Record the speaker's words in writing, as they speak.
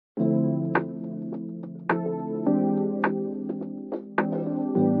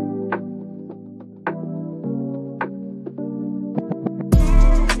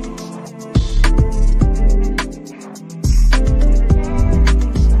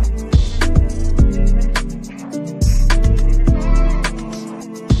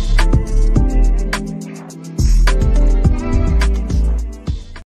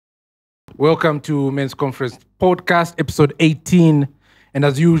Welcome to Men's Conference Podcast, episode 18. And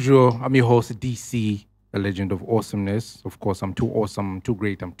as usual, I'm your host, DC, the legend of awesomeness. Of course, I'm too awesome, I'm too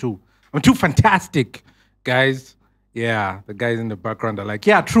great, I'm too fantastic, guys. Yeah, the guys in the background are like,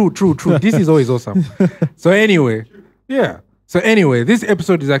 yeah, true. This is always awesome. So anyway, this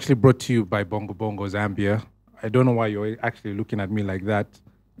episode is actually brought to you by Bongobongo, Zambia. I don't know why you're actually looking at me like that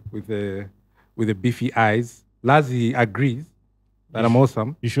with the beefy eyes. Lazi agrees that I'm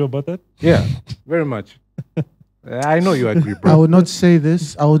awesome. You sure about that? Yeah, very much. I know you agree, bro. I would not say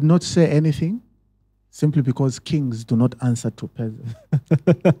this. I would not say anything simply because kings do not answer to peasants.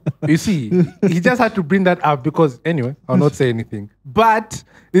 You see, he just had to bring that up because, anyway, I'll not say anything. But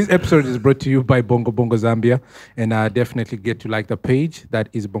this episode is brought to you by Bongobongo Zambia. And definitely get to like the page. That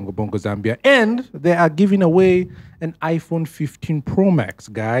is Bongobongo Zambia. And they are giving away an iPhone 15 Pro Max,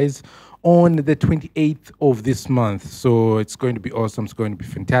 guys, on the 28th of this month. So it's going to be awesome. It's going to be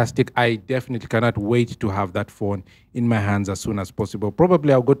fantastic. I definitely cannot wait to have that phone in my hands as soon as possible.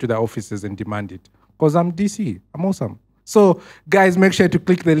 Probably I'll go to the offices and demand it because I'm DC. I'm awesome. So guys, make sure to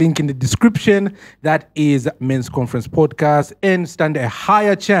click the link in the description. That is Men's Conference Podcast and stand a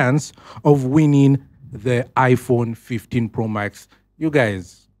higher chance of winning the iPhone 15 Pro Max. You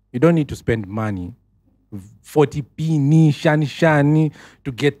guys, you don't need to spend money. 40p shani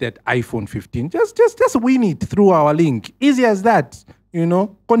to get that iPhone 15. Just win it through our link. Easy as that.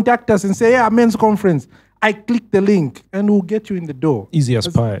 Contact us and say, yeah, Men's Conference. I click the link and we'll get you in the door. Easy as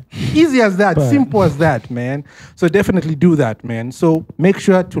pie. Easy as that. Pie. Simple as that, man. So definitely do that, man. So make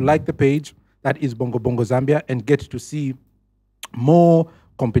sure to like the page. That is Bongobongo Zambia and get to see more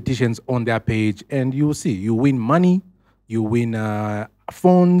competitions on their page. And you'll see, you win money, you win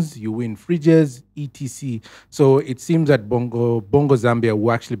phones, you win fridges, etc. So it seems that Bongo Zambia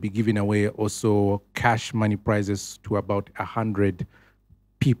will actually be giving away also cash money prizes to about 100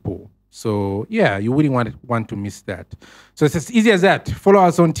 people. So yeah, you wouldn't want to miss that. So it's as easy as that. Follow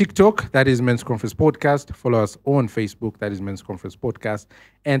us on TikTok, that is Men's Conference Podcast. Follow us on Facebook, that is Men's Conference Podcast.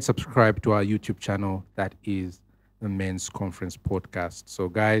 And subscribe to our YouTube channel, that is the Men's Conference Podcast. So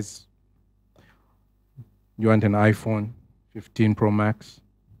guys, you want an iPhone 15 Pro Max?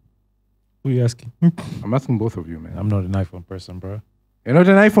 Who are you asking? I'm asking both of you, man. I'm not an iPhone person, bro. You're not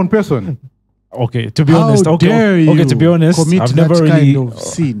an iPhone person? Okay, to be honest, How dare okay, you to be honest, commit I've never that really kind of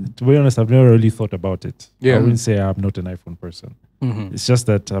sin. to be honest, I've never really thought about it. Yeah. I wouldn't say I'm not an iPhone person. Mm-hmm. It's just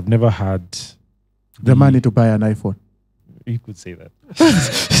that I've never had The money to buy an iPhone. You could say that.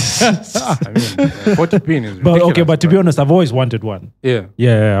 I mean, 40p is ridiculous. But okay, but to be honest, I've always wanted one. Yeah.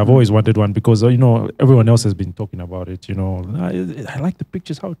 Yeah, I've always wanted one because everyone else has been talking about it. I like the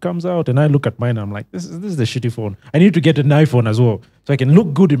pictures how it comes out, and I look at mine. And I'm like, this is the shitty phone. I need to get an iPhone as well so I can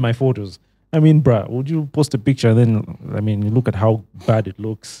look good in my photos. I mean, bruh, would you post a picture and then you look at how bad it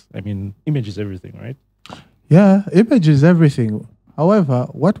looks? I mean, image is everything, right? Yeah, image is everything. However,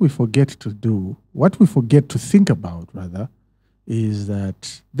 what we forget to think about, rather, is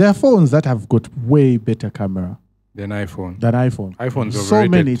that there are phones that have got way better camera Than iPhone. iPhone's overrated. So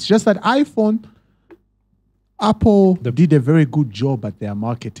many. It's just that Apple did a very good job at their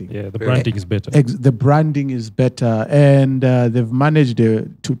marketing. Yeah, the branding is better. The branding is better, and they've managed to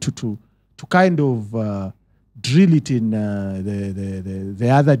kind of drill it in the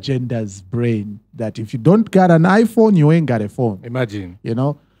other gender's brain that if you don't got an iPhone, you ain't got a phone. Imagine.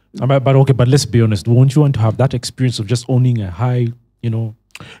 But let's be honest. Won't you want to have that experience of just owning a high, Yeah, iPhone?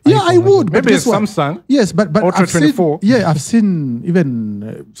 I would. Maybe but a guess what? Samsung. Yes, but Ultra I've 24. I've seen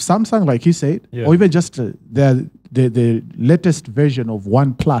even Samsung, like he said, Yeah. or even just the latest version of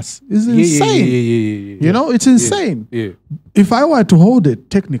OnePlus is insane. Yeah. It's insane. Yeah. If I were to hold it,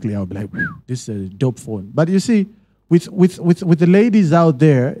 technically, I would be like, this is a dope phone. But you see, with the ladies out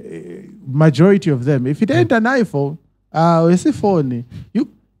there, majority of them, if it ain't an iPhone, it's a phone.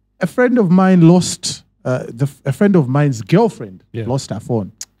 A friend of mine lost. A friend of mine's girlfriend lost her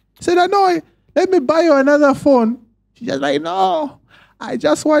phone. Said, "No, let me buy you another phone." She just like, "No, I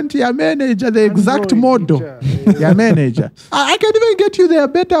just want your manager, the exact model, your manager. I can even get you the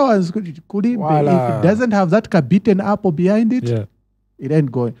better ones." Could it be? If it doesn't have that beaten apple behind it, it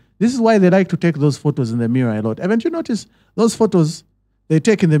ain't going. This is why they like to take those photos in the mirror a lot. Haven't you noticed those photos they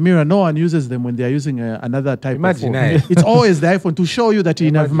take in the mirror? No one uses them when they are using another type of phone. It's always the iPhone to show you that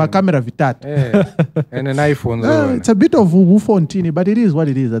you have my camera vitat. Yeah. And an iPhone. It's a bit of Fontini, but it is what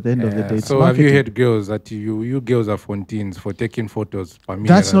it is at the end of the day. It's so marketing. have you heard girls that you girls are Fontines for taking photos?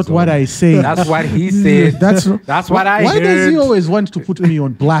 That's not what I say. That's what he said. That's what I heard. Why does he always want to put me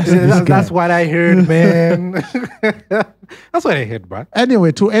on blast? That's what I heard, man. That's what I heard, bro.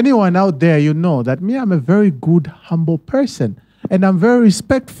 Anyway, to anyone out there, you know that me, I'm a very good, humble person. and I'm very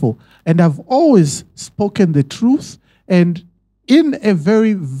respectful, and I've always spoken the truth, and in a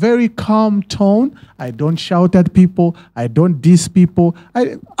very, very calm tone. I don't shout at people. I don't diss people.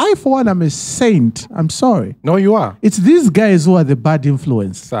 I for one, I'm a saint. I'm sorry. No, you are. It's these guys who are the bad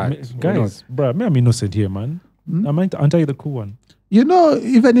influence. Sad. Guys, bro, I'm innocent here, man. Aren't I the cool one? You know,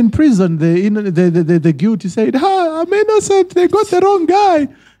 even in prison, the guilty said, I'm innocent. They got the wrong guy.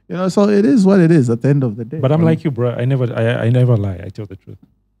 You know, so it is what it is at the end of the day. But I'm like you, bro. I never lie. I tell the truth.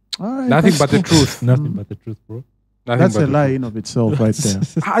 All right, Nothing but the truth. Nothing but the truth, bro. Nothing that's but a the lie truth. in of itself right there.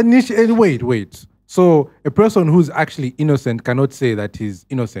 And wait. So a person who's actually innocent cannot say that he's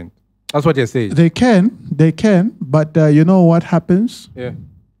innocent. That's what you're saying. They can, but you know what happens? Yeah.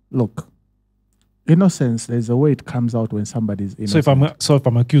 Look, innocence, there's a way it comes out when somebody's innocent. So if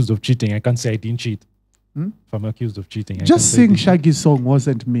I'm accused of cheating, I can't say I didn't cheat. If I'm accused of cheating, I just can't say sing Shaggy's song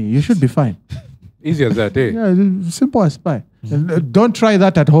Wasn't Me. You should be fine. Easy as that, eh? Yeah, simple as pie. And, don't try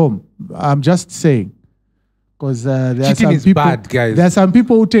that at home. I'm just saying. Because there are Cheating some is people, bad, guys. There are some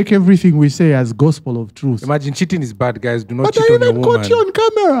people who take everything we say as gospel of truth. Imagine cheating is bad, guys. Do not But cheat I on your even woman. caught you on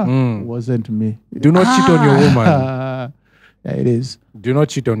camera. Wasn't me. Do not cheat on your woman. Yeah, it is. Do not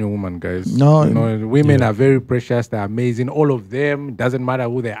cheat on your woman, guys. No. You know, women are very precious. They're amazing. All of them. Doesn't matter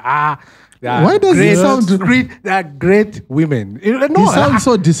who they are. They are Why does it great, sound- great? They are great women. No, You sound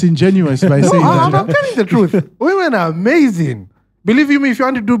so disingenuous by saying I'm that. telling the truth. Women are amazing. Believe you me, if you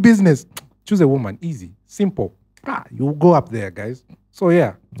want to do business, choose a woman. Easy, simple. You go up there, guys. So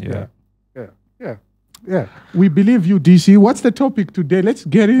yeah. We believe you, DC. What's the topic today? Let's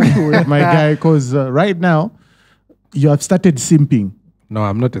get into it, my guy, because right now you have started simping. No,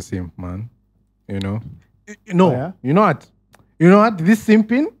 I'm not a simp, man. You know. No. Oh, yeah? You know what? You know what? This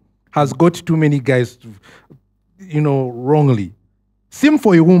simping has got too many guys, wrongly. Simp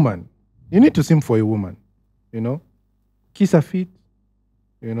for a woman. You need to simp for a woman. You know, kiss her feet.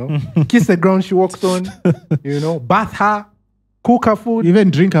 You know, kiss the ground she walks on. You know, bath her, cook her food. Even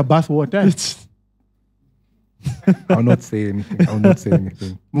drink a bath water. I'll not say anything. No,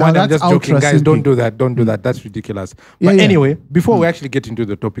 Man, I'm that's just joking, guys. ultra Don't simping. do that. Don't do that. That's ridiculous. Yeah, But yeah. anyway, before we actually get into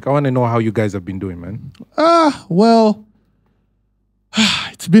the topic, I want to know how you guys have been doing, man. Well,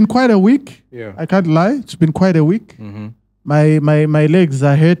 it's been quite a week. Yeah. I can't lie. It's been quite a week. Mm-hmm. My legs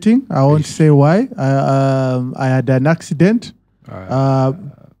are hurting. I won't say why. I had an accident.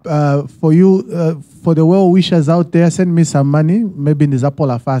 For you, for the well-wishers out there, send me some money. Maybe in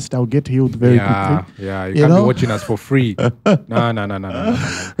Zapola fast, I'll get healed very quickly. Yeah, you You can't know? be watching us for free.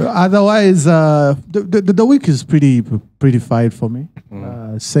 No. Otherwise, the week is pretty fine for me.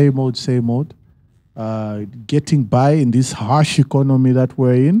 Same old. Getting by in this harsh economy that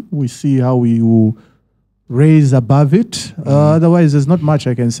we're in. We see how we will raise above it. Otherwise, there's not much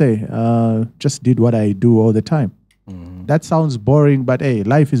I can say. Just did what I do all the time. That sounds boring, but hey,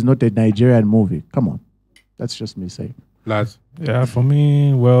 life is not a Nigerian movie. Come on. That's just me saying. Lads. Yeah, for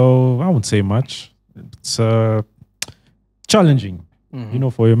me, well, I wouldn't say much. It's challenging. You know,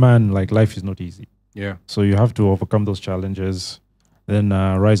 for a man, like life is not easy. Yeah. So you have to overcome those challenges, then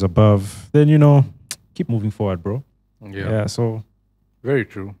rise above, then, keep moving forward, bro. Yeah, so. Very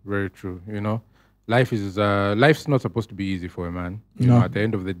true. You know, life's not supposed to be easy for a man. You No. know, at the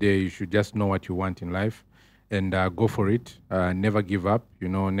end of the day, you should just know what you want in life and go for it. Never give up. You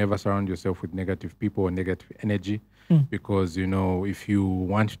know, never surround yourself with negative people or negative energy. Because, if you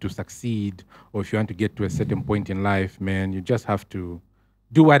want to succeed or if you want to get to a certain point in life, man, you just have to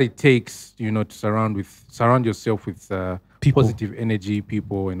do what it takes, to surround yourself with People. positive energy,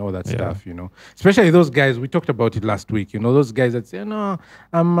 people, and all that stuff, Especially those guys, we talked about it last week, those guys that say, no,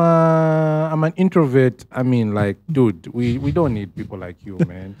 I'm an introvert. I mean, like, dude, we don't need people like you,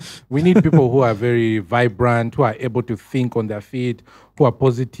 man. We need people who are very vibrant, who are able to think on their feet, who are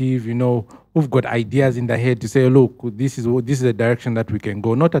positive, who've got ideas in their head to say, look, this is the direction that we can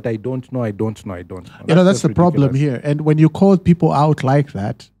go. Not that I don't know. That's just the problem ridiculous. here. And when you call people out like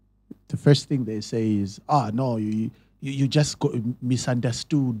that, the first thing they say is, no, you just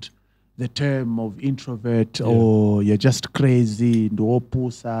misunderstood the term of introvert, or you're just crazy, so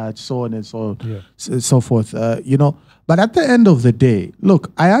on and so forth. But at the end of the day,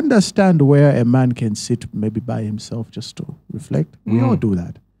 look, I understand where a man can sit maybe by himself just to reflect. We all do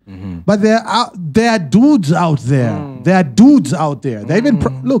that. But there are dudes out there. There are dudes out there. They even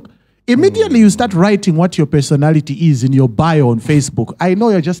look. Immediately you start writing what your personality is in your bio on Facebook. I know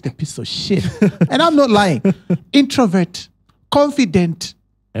you're just a piece of shit. And I'm not lying. Introvert, confident.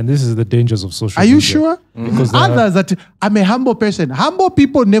 And this is the dangers of social Are you media. sure? Because Others that I'm a humble person. Humble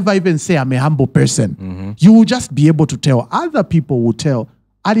people never even say I'm a humble person. You will just be able to tell. Other people will tell,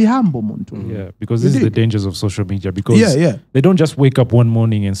 Ali humble muntu. Yeah, because this is the dangers of social media. Because they don't just wake up one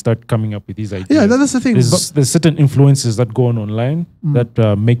morning and start coming up with these ideas. Yeah, that's the thing. There's certain influences that go on online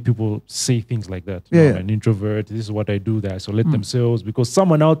that make people say things like that. I'm an introvert. This is what I do. They isolate themselves because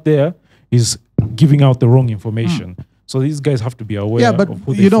someone out there is giving out the wrong information. So these guys have to be aware. Yeah, but of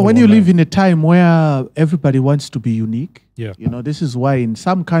who they follow when you online. live in a time where everybody wants to be unique, Yeah. This is why in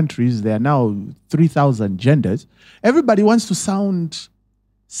some countries there are now 3,000 genders. Everybody wants to sound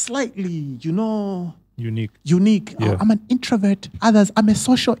slightly, unique. Yeah. I'm an introvert. Others, I'm a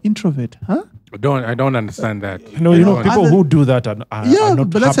social introvert. Huh? I don't understand that. People who do that are not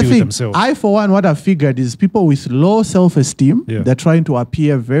but that's the happy with thing. themselves. I, for one, what I figured is people with low self-esteem, they're trying to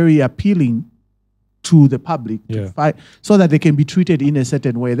appear very appealing to the public to fight, so that they can be treated in a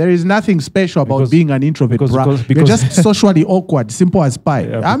certain way. There is nothing special about being an introvert, because you're just socially awkward, simple as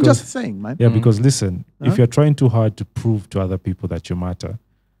pie. I'm just saying, man. Yeah, because listen, if you're trying too hard to prove to other people that you matter,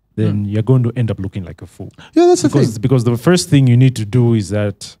 then you're going to end up looking like a fool. Yeah, that's the thing. Because the first thing you need to do is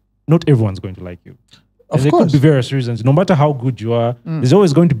that not everyone's going to like you. Of there course. could be various reasons. No matter how good you are, there's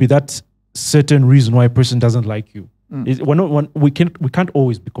always going to be that certain reason why a person doesn't like you. We can't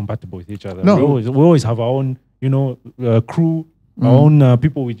always be compatible with each other. No. We always have our own, crew, our own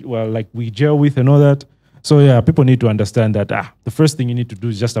people we gel with and all that. So yeah, people need to understand that the first thing you need to do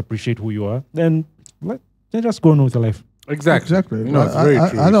is just appreciate who you are. Then just go on with your life. Exactly. It's very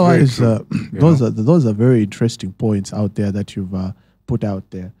true. Otherwise, those are very interesting points out there that you've put out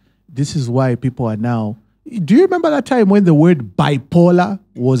there. This is why people are now. Do you remember that time when the word bipolar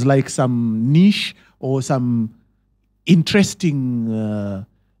was like some niche or some interesting,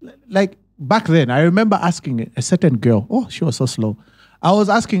 like back then? I remember asking a certain girl. Oh, she was so slow. I was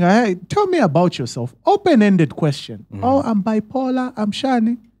asking her, hey, tell me about yourself. Open-ended question. Oh, I'm bipolar. I'm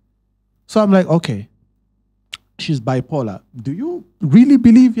Shani. So I'm like, okay. She's bipolar. Do you really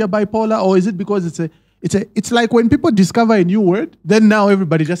believe you're bipolar, or is it because it's like when people discover a new word, then now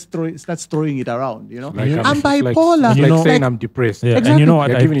everybody just starts throwing it around, Like I'm bipolar. Like saying I'm depressed. Yeah, Exactly. and you know what?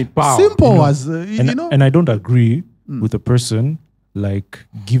 You're giving it power. Simple as And I don't agree with a person like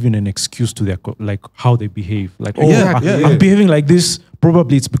giving an excuse to their how they behave. Like, I'm behaving like this.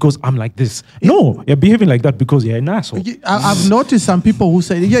 Probably it's because I'm like this. No, you're behaving like that because you're an asshole. I've noticed some people who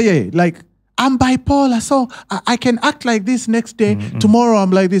say, like, I'm bipolar, so I can act like this next day. Tomorrow I'm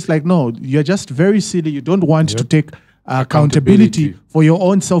like this. Like, no, you're just very silly. You don't want to take accountability for your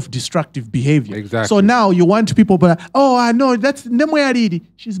own self-destructive behavior. Exactly. So now you want people, but I know that's Nemwe.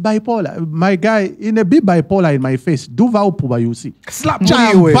 She's bipolar. My guy, in a bit bipolar in my face. Do vaupuba, you see. Slap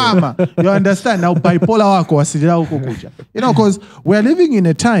You understand? Now bipolar wako wasidira huko kuja. Because we're living in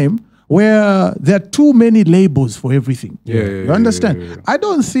a time where there are too many labels for everything. You understand? Yeah. I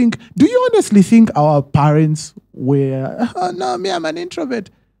don't think, do you honestly think our parents were, no, me, I'm an introvert.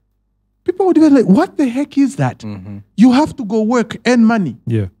 People would be like, what the heck is that? You have to go work, earn money.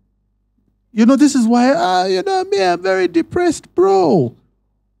 Yeah. This is why, me, I'm very depressed, bro.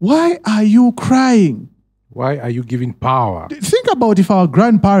 Why are you crying? Why are you giving power? Think about if our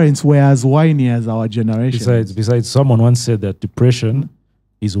grandparents were as whiny as our generation. Besides, someone once said that depression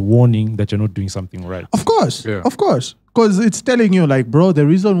is a warning that you're not doing something right. Of course. Because it's telling you, like, bro, the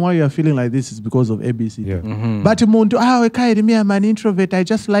reason why you're feeling like this is because of ABC. Yeah. But me, I'm an introvert. I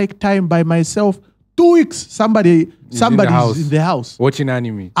just like time by myself. 2 weeks, somebody's in the house. Watching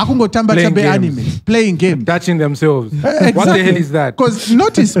anime. Playing games. Touching themselves. Exactly. What the hell is that? Because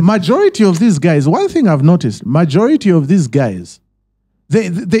notice, majority of these guys, one thing I've noticed, majority of these guys,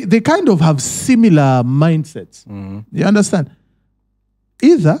 they kind of have similar mindsets. You understand?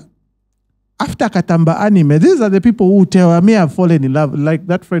 Either after Katamba anime, these are the people who tell me I've fallen in love. Like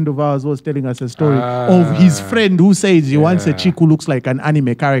that friend of ours was telling us a story of his friend who says he wants a chick who looks like an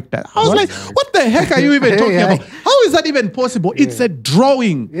anime character. I was like, what the heck are you even talking about? How is that even possible? It's a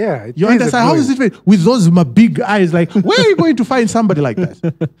drawing. Yeah, you understand? How is it with those big eyes? Like, where are you going to find somebody like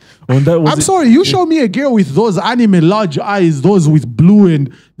that? I'm sorry, you show me a girl with those anime large eyes, those with blue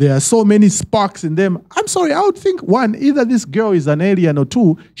and there are so many sparks in them. I'm sorry, I would think, one, either this girl is an alien, or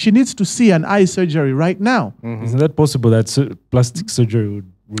two, she needs to see an eye surgery right now. Isn't that possible that plastic surgery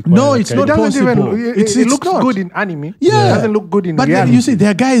would require? No, it's not possible. It looks good in anime. Yeah. It doesn't look good in but reality. But you see,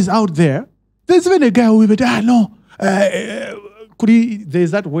 there are guys out there. There's even a guy who will be, there's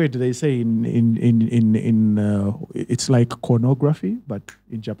that word they say in it's like pornography, but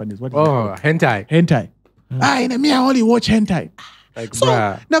in Japanese. What is it called? Hentai. Hentai. In me, I only watch hentai. Like, so,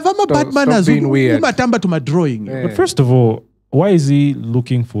 bruh, Navama bad manners being weird. Umatamba to my drawing. But first of all, why is he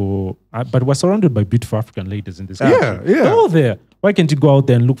looking for? But we're surrounded by beautiful African ladies in this Yeah, country. yeah. They're all there. Why can't you go out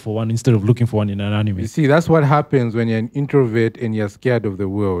there and look for one instead of looking for one in an anime? You see, that's what happens when you're an introvert and you're scared of the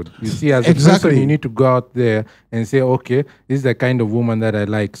world. You see, as a Exactly. person, you need to go out there and say, okay, this is the kind of woman that I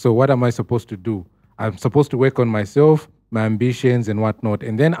like. So what am I supposed to do? I'm supposed to work on myself, my ambitions and whatnot.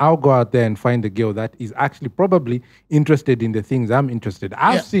 And then I'll go out there and find a girl that is actually probably interested in the things I'm interested.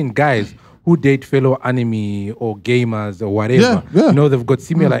 I've seen guys who date fellow anime or gamers or whatever. Yeah, yeah. You know, they've got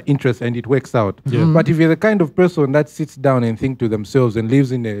similar interests and it works out. But if you're the kind of person that sits down and think to themselves and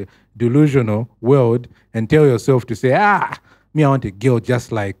lives in a delusional world and tell yourself to say, me, I want a girl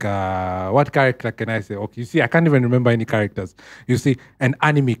just like, what character can I say? Okay, you see, I can't even remember any characters. You see, an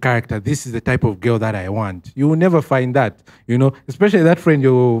anime character, this is the type of girl that I want. You will never find that, you know, especially that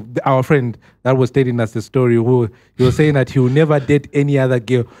friend, our friend that was telling us the story, who he was saying that he will never date any other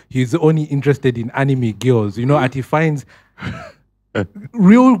girl. He's only interested in anime girls, you know, and he finds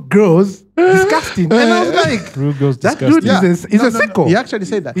real girls disgusting. And I was like, Real girls that disgusting. dude is a sicko. He actually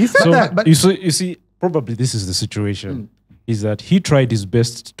said that. He said So that. But you see, probably this is the situation. Is that he tried his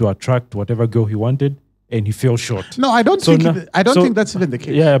best to attract whatever girl he wanted, and he fell short. No, I don't So think. now- I don't so- think that's even the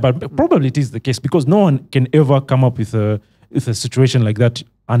case. Yeah, but probably it is the case because no one can ever come up with a situation like that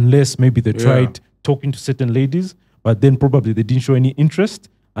unless maybe they tried talking to certain ladies, but then probably they didn't show any interest.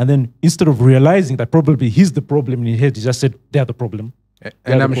 And then instead of realizing that probably he's the problem in his head, he just said they're the problem.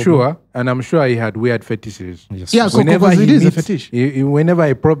 And I'm sure he had weird fetishes. Yes. Yeah, Whenever because it he is a meets- fetish. Whenever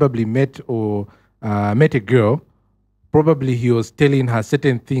I probably met a girl, probably he was telling her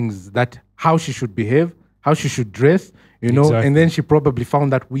certain things, that how she should behave, how she should dress, you know, Exactly. and then she probably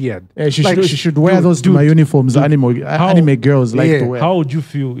found that weird. Yeah, she Like, should wear dude, those to my uniforms. Anime girls like Yeah. to wear. How would you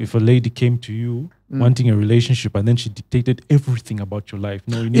feel if a lady came to you wanting a relationship and then she dictated everything about your life?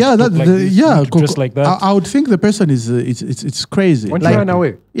 No, you need Yeah, to that, talk like the, this, you yeah, need to dress like that. I would think the person is it's crazy. Why don't you run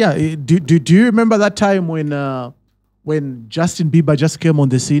away? Yeah, do you remember that time when Justin Bieber just came on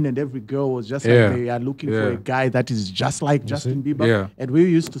the scene and every girl was just Yeah. like they are looking for Yeah. a guy that is just like Justin Bieber, Yeah. and we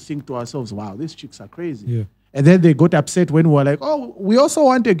used to think to ourselves, "Wow, these chicks are crazy." Yeah. And then they got upset when we were like, "Oh, we also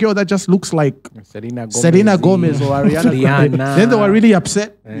want a girl that just looks like Selena Gomez or Ariana Grande." Rihanna. Then they were really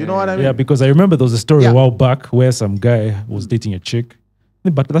upset. You know what I mean? Yeah, because I remember there was a story Yeah. a while back where some guy was dating a chick,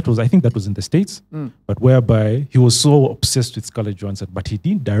 but I think that was in the States, but whereby he was so obsessed with Scarlett Johansson, but he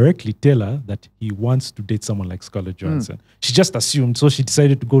didn't directly tell her that he wants to date someone like Scarlett Johansson. She just assumed, so she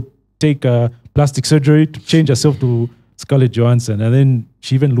decided to go take plastic surgery to change herself to Scarlett Johansson, and then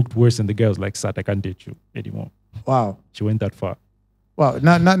she even looked worse, and the guy was like, "Sat, I can't date you anymore." Wow. She went that far. Wow.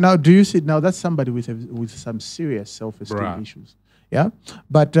 Now, do you see? Now that's somebody with some serious self-esteem Bruh. issues. Yeah.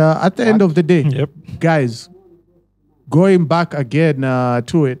 But at the end of the day, Yep. guys, going back again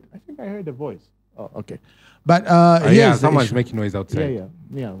to it, I think I heard a voice. Oh, okay. But Yeah, here's the someone's issue. making noise outside.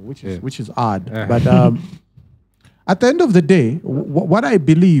 Yeah, which is Yeah. which is odd. Uh-huh. But at the end of the day, what I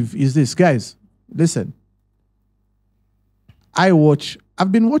believe is this, guys. Listen,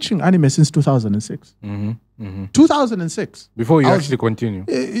 I've been watching anime since 2006. 2006. Before you I was- actually continue,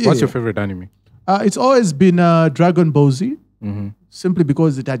 yeah, what's your yeah. favorite anime? It's always been Dragon Ball Z, simply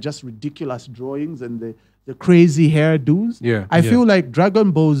because it had just ridiculous drawings and the crazy hairdos. Yeah, I feel like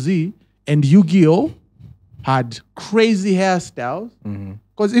Dragon Ball Z and Yu-Gi-Oh had crazy hairstyles.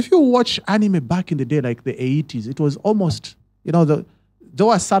 Because if you watch anime back in the day, like the 80s, it was almost, they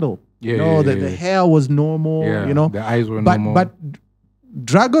were subtle. Yeah, the hair was normal, Yeah, the eyes were but, normal. But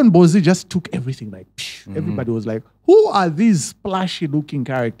Dragon Ball Z just took everything. Like, everybody was like, who are these splashy looking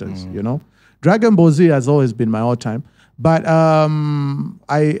characters, Dragon Ball Z has always been my all-time. But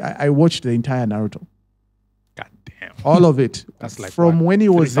I watched the entire Naruto. God damn. All of it. That's like from what, when he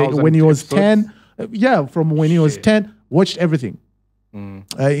was 3,000 when he was episodes? 10. From when he was 10, watched everything.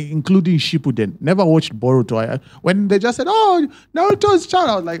 Including Shippuden. Never watched Boruto. When they just said, "Oh, Naruto's child,"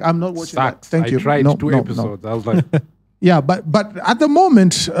 I was like, "I'm not watching Sucks. that." Thank you. I tried No, 2 no, no. episodes. I was like, Yeah, but at the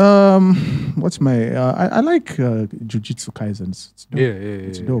moment, what's my? I like Jujutsu Kaisen. It's dope.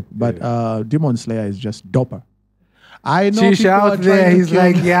 It's dope. But Demon Slayer is just doper. I know Chish people are out there. trying to He's kill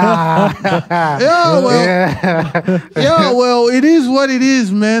like, me. yeah. Yeah, well, yeah. yeah, well, it is what it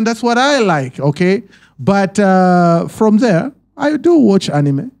is, man. That's what I like. Okay, but from there, I do watch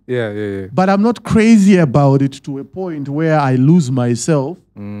anime. Yeah. But I'm not crazy about it to a point where I lose myself,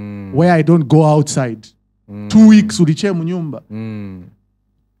 where I don't go outside. 2 weeks uliche munyumba.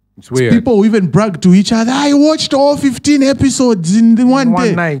 It's weird. People even brag to each other. I watched all 15 episodes in one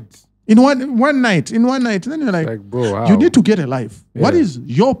day. night. In one night. And then you're like, Bro, wow. you need to get a life. What Yeah. is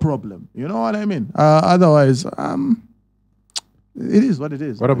your problem? You know what I mean? Otherwise, it is what it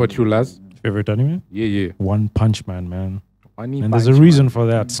is. What about you, Laz? Favorite anime? Yeah. One Punch Man, man. Funny And there's a bunch, reason man. for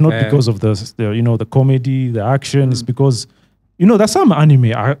that. It's not because of the comedy, the action. It's because there's some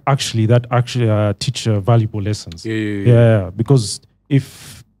anime actually that teach valuable lessons. Yeah. Because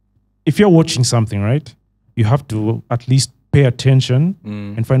if you're watching something, right, you have to at least pay attention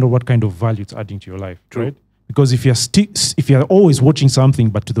and find out what kind of value it's adding to your life. True. Right? Because if you're always watching something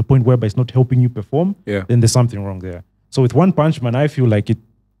but to the point whereby it's not helping you perform, then there's something wrong there. So with One Punch Man, I feel like it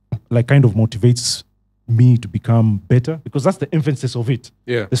kind of motivates me to become better, because that's the emphasis of it.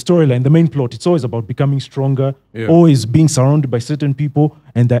 Yeah. The storyline, the main plot, it's always about becoming stronger, Yeah. always being surrounded by certain people,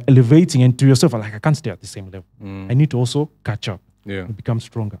 and they're elevating, and to yourself, like, I can't stay at the same level. I need to also catch up and become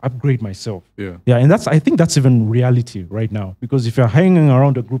stronger, upgrade myself. Yeah. And I think that's even reality right now, because if you're hanging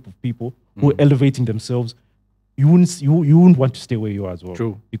around a group of people who are elevating themselves, you wouldn't want to stay where you are as well.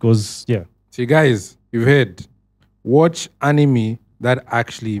 True. Because, See, guys, you've heard. Watch anime that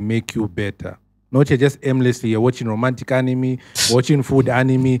actually make you better. Not just aimlessly. You're watching romantic anime, watching food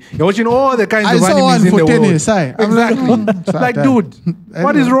anime, you're watching all the kinds of I saw animes one in for the tennis. world. I'm Exactly. Like, dude,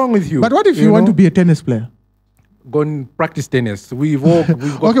 what is wrong with you? But what if you want to be a tennis player? go and practice tennis? We've got Okay,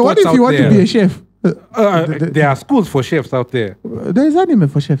 what courts if you out want there. to be a chef? There are schools for chefs out there. There's anime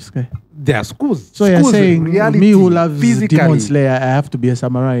for chefs, guy. There are schools. So you're schools in saying reality, me who loves physically. Demon Slayer, I have to be a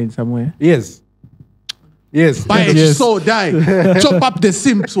samurai in somewhere? Yes. Yes. Buy a Yes. sword, die. Chop up the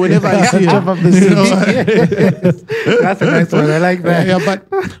simps whenever I see Chop up the That's a nice one. I like that. Yeah,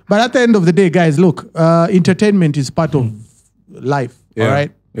 but at the end of the day, guys, look, entertainment is part of life. Yeah. All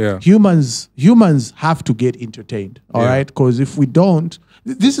right. Yeah. Humans have to get entertained. All right, because if we don't,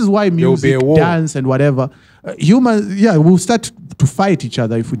 this is why will be music, a war. dance, and whatever. Humans, we'll start to fight each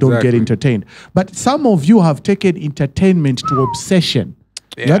other if we don't get Exactly. entertained. But some of you have taken entertainment to obsession.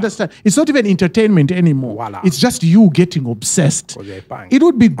 You Yeah. understand? It's not even entertainment anymore. Voila. It's just you getting obsessed. 'Cause you're bang. It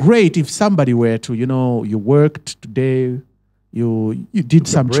would be great if somebody were to, you worked today, you did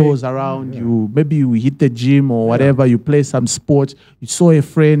some break. chores around, maybe you hit the gym or whatever, you play some sports, you saw a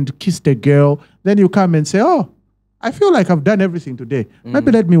friend, kissed a girl, then you come and say, oh, I feel like I've done everything today.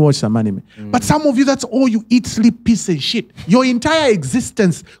 Maybe let me watch some anime. But some of you, that's all you eat, sleep, piss, and shit. Your entire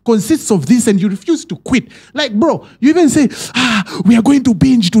existence consists of this and you refuse to quit. Like, bro, you even say, we are going to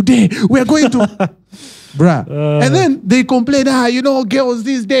binge today. We are going to... Bruh. And then they complain, girls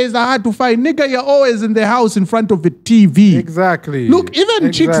these days are hard to find. Nigga, you're always in the house in front of the TV. Exactly. Look,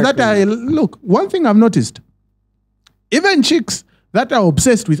 even chicks that are... Look, one thing I've noticed. Even chicks that are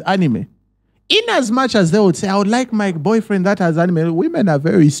obsessed with anime, in as much as they would say, I would like my boyfriend that has anime, women are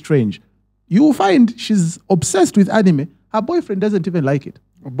very strange. You will find she's obsessed with anime. Her boyfriend doesn't even like it.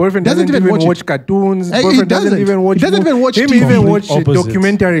 Boyfriend doesn't even watch cartoons. He Boyfriend doesn't even watch. He doesn't even watch Him TV. even watch Complete opposite.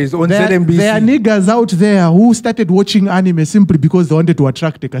 documentaries on There are ZNBC. niggas out there who started watching anime simply because they wanted to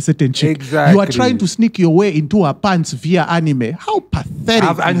attract a certain chick. Exactly. You are trying to sneak your way into her pants via anime. How pathetic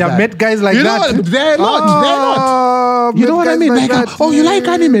is I've that? met guys like You know that. what? They're not. You know what I mean? Like, you like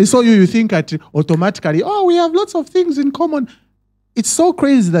anime, so you think that automatically, we have lots of things in common. It's so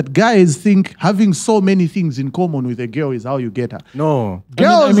crazy that guys think having so many things in common with a girl is how you get her. No.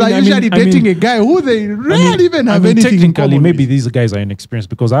 Girls are usually dating a guy who they rarely even have anything in technically, common maybe with. these guys are inexperienced,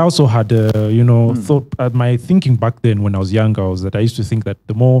 because I also had, thought my thinking back then when I was younger was that I used to think that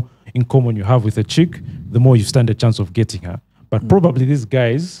the more in common you have with a chick, the more you stand a chance of getting her. But probably these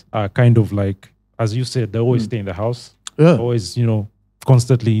guys are kind of like, as you said, they always stay in the house, always,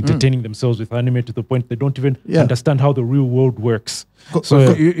 constantly entertaining themselves with anime to the point they don't even understand how the real world works.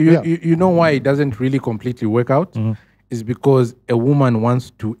 So you know why it doesn't really completely work out? Is because a woman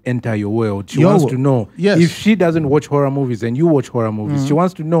wants to enter your world. She wants to know. Yes. If she doesn't watch horror movies and you watch horror movies, she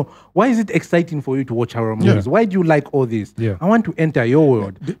wants to know, why is it exciting for you to watch horror movies? Why do you like all this? Yeah. I want to enter your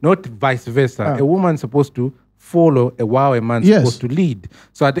world, not vice versa. A woman's supposed to follow while a man's supposed to lead.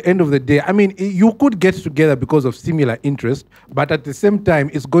 So at the end of the day, I mean, you could get together because of similar interest, but at the same time,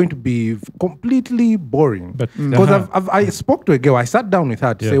 it's going to be completely boring. But Because I spoke to a girl, I sat down with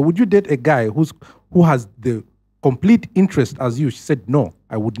her to say, would you date a guy who has the complete interest as you? She said, no,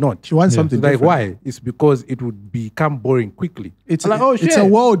 I would not. She wants something Like, different. why? It's because it would become boring quickly. It's I'm like, it's a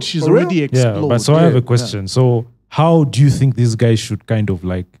world she's For real? already explored. Yeah, but so I have a question. So how do you think these guys should kind of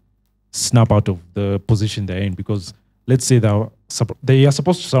like snap out of the position they're in? Because let's say they are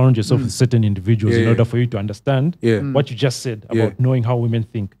supposed to surround yourself with certain individuals in order for you to understand what you just said about knowing how women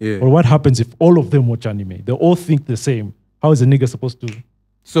think. Or what happens if all of them watch anime? They all think the same. How is a nigga supposed to?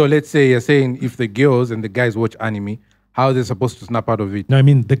 So let's say you're saying if the girls and the guys watch anime, how are they supposed to snap out of it? No, I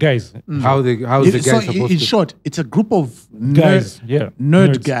mean the guys. How is the guy supposed in to? short, it's a group of Guys, nerd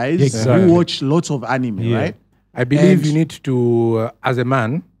nerds. guys Exactly. who watch lots of anime, right? I believe And- you need to, as a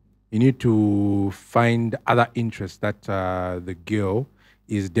man, you need to find other interests that the girl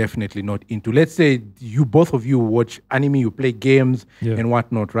is definitely not into. Let's say both of you watch anime, you play games and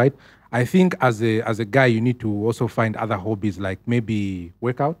whatnot, right? I think as a guy, you need to also find other hobbies, like maybe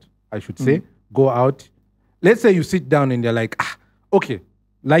workout, I should say. Go out. Let's say you sit down and you're like, okay,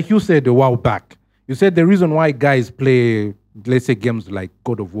 like you said a while back, you said the reason why guys play, let's say, games like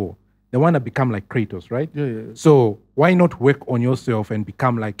God of War, they want to become like Kratos, right? Yeah. So why not work on yourself and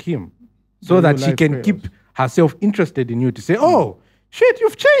become like him, so that she can keep herself interested in you, to say, oh, shit,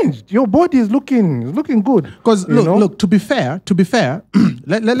 you've changed. Your body is looking good. Because look, to be fair,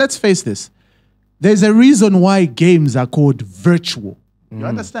 let's face this. There's a reason why games are called virtual. You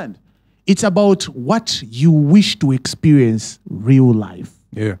understand? It's about what you wish to experience real life.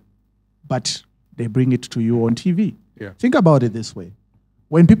 Yeah. But they bring it to you on TV. Yeah. Think about it this way.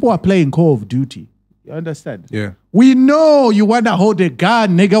 When people are playing Call of Duty, you understand? Yeah. We know you want to hold a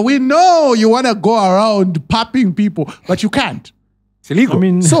gun, nigga. We know you want to go around popping people, but you can't. It's illegal. I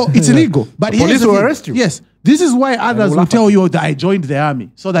mean, So it's illegal. But The police will arrest you. Yes. This is why others will will laugh tell you that I joined the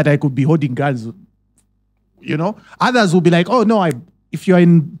army so that I could be holding guns. You know? Others will be like, oh, no, if you're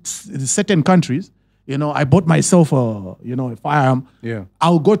in certain countries, you know, I bought myself a firearm. Yeah.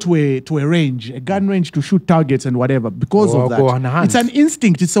 I'll go to a range, a gun range, to shoot targets and whatever. Because Or of go on that, hunt. it's an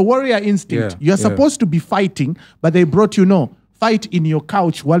instinct. It's a warrior instinct. Yeah, You're yeah. supposed to be fighting, but they brought fight in your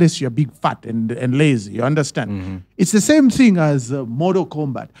couch whilst you're big, fat, and lazy. You understand? Mm-hmm. It's the same thing as Mortal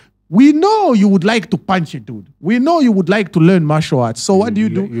Kombat. We know you would like to punch a dude. We know you would like to learn martial arts. So what do?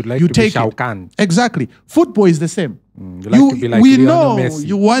 You'd like You to be take Shao it. Kahn. Exactly. Football is the same. You like to be like we Lionel know Messi.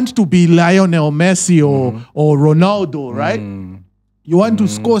 you want to be Lionel Messi or Ronaldo, right? You want to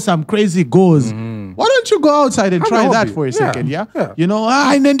score some crazy goals. Why don't you go outside and Have a try that hobby. for a Yeah, second, yeah? yeah. You know,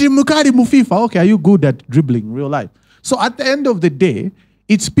 Nendi Mukari Mufifa. Okay, are you good at dribbling in real life? So at the end of the day,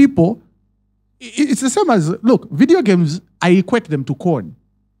 it's people. It's the same as, look, video games, I equate them to corn.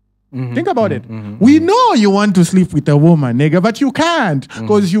 Think about it. We know you want to sleep with a woman, nigga, but you can't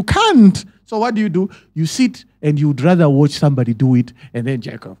because you can't. So what do? You sit and you'd rather watch somebody do it and then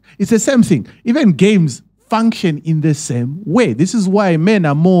jack off. It's the same thing. Even games function in the same way. This is why men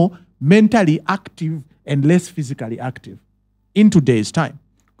are more mentally active and less physically active in today's time.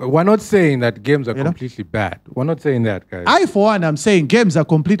 We're not saying that games are You know? completely bad. We're not saying that, guys. I, for one, am saying games are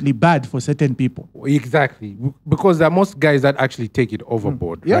completely bad for certain people. Exactly. Because there are most guys that actually take it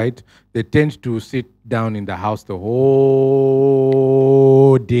overboard, Yeah. right? They tend to sit down in the house the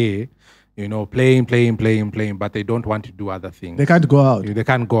whole day, you know, playing, but they don't want to do other things. They can't go out. They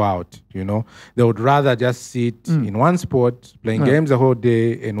can't go out, you know. They would rather just sit in one spot, playing games the whole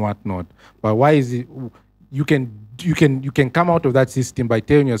day and whatnot. But why is it? You can come out of that system by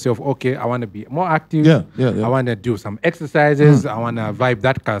telling yourself, okay, I want to be more active. Yeah. I want to do some exercises. I want to vibe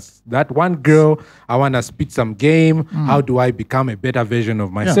that one girl. I want to spit some game. How do I become a better version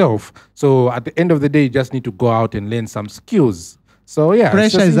of myself? So at the end of the day, you just need to go out and learn some skills. So yeah, it's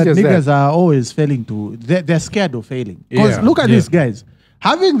Pressure just is that easy as niggas are always failing to. They're scared of failing. Because Yeah. look at these guys.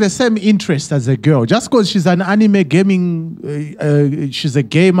 Having the same interest as a girl, just because she's an anime gaming, she's a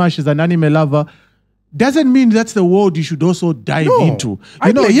gamer, she's an anime lover, doesn't mean that's the world you should also dive No, into. I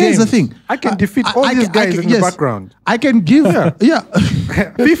You know, play here's the games. thing. I can defeat all these guys in the background. I can give, yeah.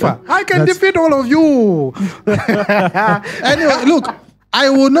 FIFA, I can defeat all of you. Anyway, look, I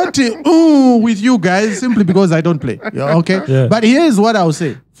will not with you guys simply because I don't play. Yeah, okay? Yeah. But here's what I'll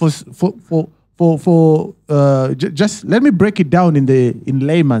say. Just let me break it down in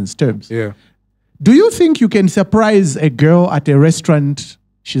layman's terms. Yeah. Do you think you can surprise a girl at a restaurant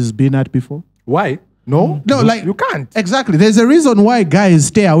she's been at before? Why? No, No, like you can't. Exactly. There's a reason why guys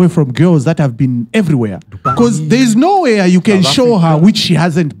stay away from girls that have been everywhere. Because there's nowhere you can South show her Africa. which she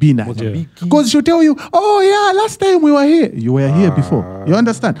hasn't been at. Mozambique. Because she'll tell you, oh yeah, last time we were here. You were here before. You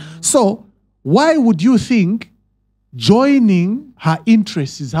understand? So why would you think joining her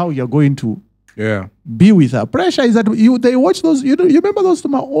interests is how you're going to Yeah. be with her? Pressure is that they watch those, you remember those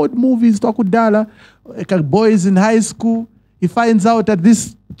my old movies, Tokudala, like boys in high school. He finds out that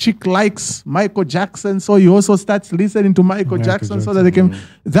this chick likes Michael Jackson, so he also starts listening to Michael Jackson so that they can.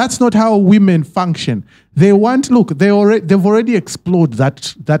 That's not how women function. They want, look, they've already explored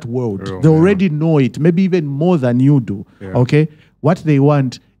that world. They already know it, maybe even more than you do. Yeah. Okay? What they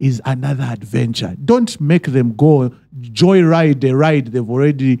want is another adventure. Don't make them go joyride a ride they've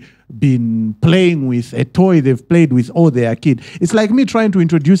already been playing with, a toy they've played with all their kid. It's like me trying to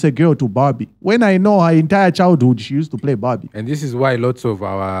introduce a girl to Barbie. When I know her entire childhood, she used to play Barbie. And this is why lots of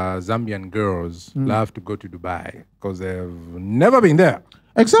our Zambian girls love to go to Dubai because they've never been there.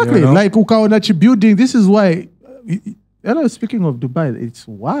 Exactly. You know? Like Ukaonachi building, this is why You know, speaking of Dubai, it's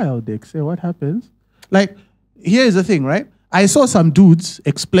wild. They say what happens. Like, here's the thing, right? I saw some dudes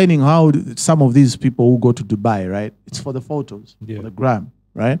explaining how some of these people who go to Dubai, right? It's for the photos, for the gram,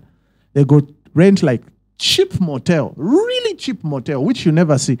 right? They go rent like cheap motel, really cheap motel, which you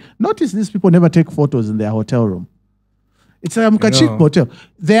never see. Notice these people never take photos in their hotel room. It's a cheap motel.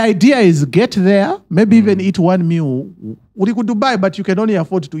 The idea is get there, maybe even eat one meal. We could Dubai, but you can only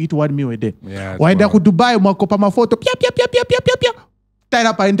afford to eat one meal a day. Yeah, Why they could Dubai, makopa ma photo, pia. Tied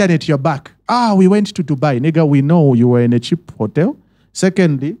up our internet, you're back. We went to Dubai. Nigga, we know you were in a cheap hotel.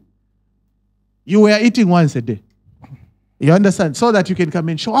 Secondly, you were eating once a day. You understand? So that you can come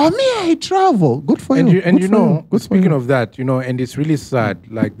and show, I travel. Good for you. And you know, speaking of that, you know, and it's really sad,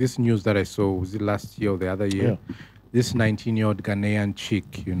 like this news that I saw, was it last year or the other year? Yeah. This 19-year-old Ghanaian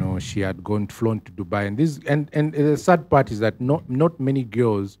chick, you know, she had flown to Dubai. And the sad part is that not many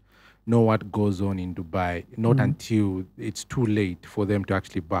girls know what goes on in Dubai, not until it's too late for them to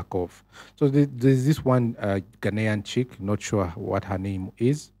actually back off. So there's this one Ghanaian chick, not sure what her name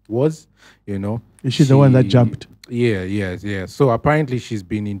was, you know. Is she the one that jumped? Yeah. So apparently she's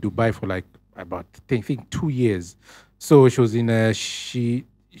been in Dubai for like about, I think, 2 years. So she was in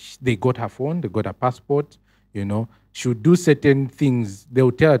they got her phone, they got her passport, you know. She would do certain things. They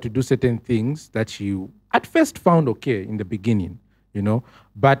would tell her to do certain things that she at first found okay in the beginning, you know.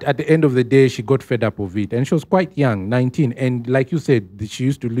 But at the end of the day, she got fed up of it. And she was quite young, 19. And like you said, she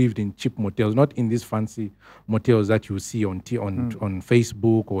used to live in cheap motels, not in these fancy motels that you see on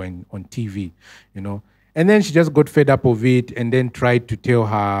Facebook or on TV, you know. And then she just got fed up of it and then tried to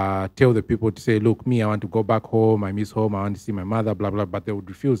tell the people to say, look, I want to go back home. I miss home. I want to see my mother, blah, blah. But they would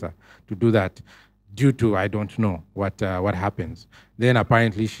refuse her to do that due to, I don't know what happens. Then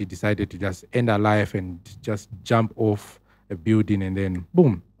apparently she decided to just end her life and just jump off a building and then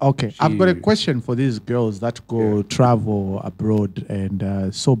boom. Okay, I've got a question for these girls that go travel abroad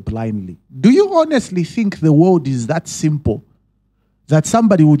and so blindly. Do you honestly think the world is that simple? That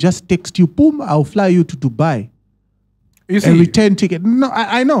somebody will just text you, boom, I'll fly you to Dubai. A return ticket. No,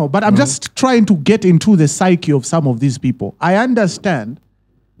 I know, but I'm just trying to get into the psyche of some of these people. I understand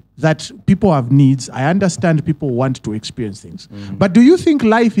that people have needs. I understand people want to experience things. But do you think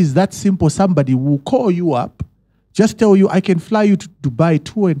life is that simple? Somebody will call you up, just tell you, I can fly you to Dubai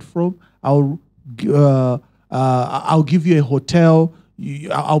to and from. I'll give you a hotel.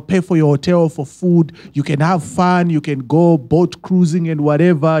 I'll pay for your hotel, for food. You can have fun. You can go boat cruising and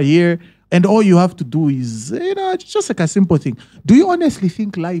whatever here. And all you have to do is, you know, it's just like a simple thing. Do you honestly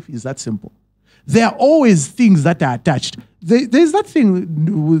think life is that simple? There are always things that are attached. There's that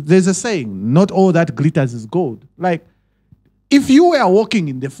thing, there's a saying, not all that glitters is gold. Like, if you were walking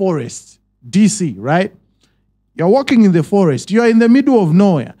in the forest, DC, right? You're walking in the forest. You're in the middle of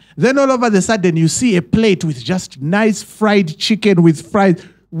nowhere. Then all of a sudden, you see a plate with just nice fried chicken with fries.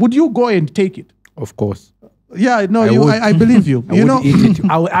 Would you go and take it? Of course. Yeah, no, I believe you. I would eat it.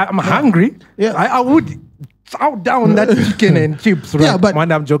 I'm hungry. Yeah. I would chow down that chicken and chips. Right? Yeah, but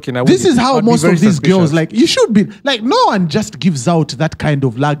when I'm joking, this is how most of these girls, like, you should be, like, no one just gives out that kind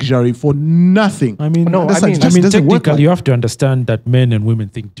of luxury for nothing. I mean, technically, you have to understand that men and women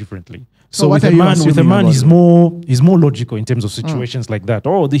think differently. So with a man, he's more logical in terms of situations like that.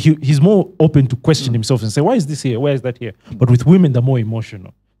 Or he's more open to question himself and say, why is this here? Why is that here? But with women, they're more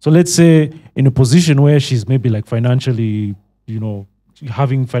emotional. So let's say in a position where she's maybe like financially, you know,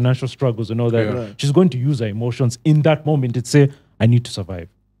 having financial struggles and all that, she's going to use her emotions in that moment and say, I need to survive.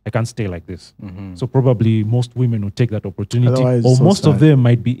 I can't stay like this. So probably most women will take that opportunity. Otherwise, or most of them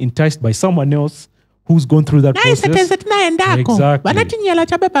might be enticed by someone else who's gone through that process.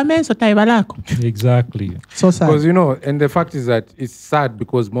 Exactly. So sad. Because, you know, and the fact is that it's sad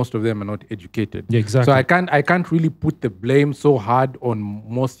because most of them are not educated. Yeah, exactly. So I can't really put the blame so hard on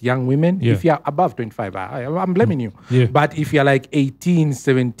most young women. Yeah. If you're above 25, I'm blaming you. Yeah. But if you're like 18,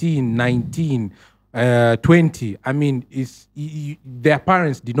 17, 19, 20, I mean, their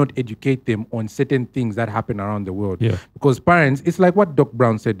parents did not educate them on certain things that happen around the world. Yeah. Because parents, it's like what Doc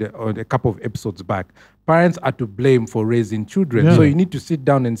Brown said a couple of episodes back. Parents are to blame for raising children. Yeah. So you need to sit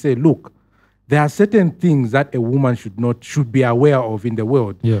down and say, look, there are certain things that a woman should be aware of in the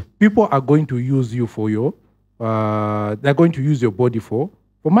world. Yeah. People are going to use you for they're going to use your body for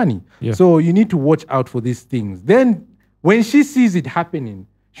money. Yeah. So you need to watch out for these things. Then when she sees it happening,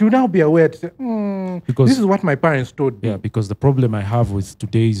 she will now be aware to say, because this is what my parents told me. Yeah, because the problem I have with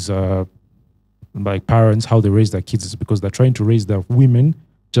today's like parents, how they raise their kids, is because they're trying to raise their women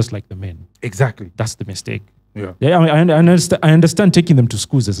just like the men. Exactly. That's the mistake. Yeah. Yeah, I understand taking them to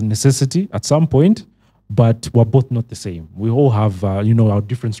schools as a necessity at some point, but we're both not the same. We all have, our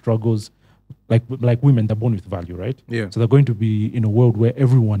different struggles. like women, they're born with value, right? Yeah. So they're going to be in a world where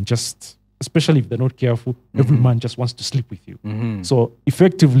everyone just, especially if they're not careful, every man just wants to sleep with you. So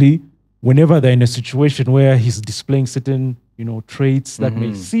effectively, whenever they're in a situation where he's displaying certain, traits that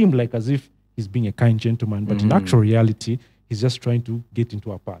may seem like as if he's being a kind gentleman, but in actual reality, he's just trying to get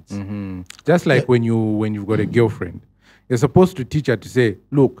into our paths. Just like when you've got a girlfriend, you're supposed to teach her to say,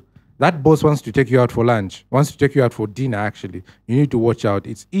 look, that boss wants to take you out for lunch, wants to take you out for dinner, actually. You need to watch out.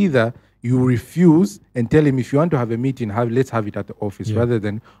 It's either you refuse and tell him, if you want to have a meeting, let's have it at the office, rather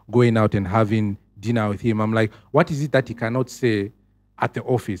than going out and having dinner with him. I'm like, what is it that he cannot say at the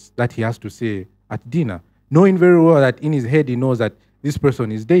office that he has to say at dinner? Knowing very well that in his head he knows that this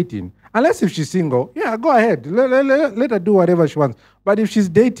person is dating. Unless if she's single, yeah, go ahead. Let her do whatever she wants. But if she's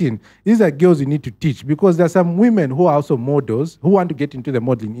dating, these are girls you need to teach, because there are some women who are also models who want to get into the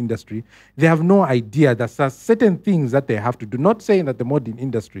modeling industry. They have no idea that there are certain things that they have to do. Not saying that the modeling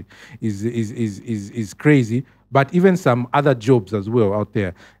industry is crazy, but even some other jobs as well out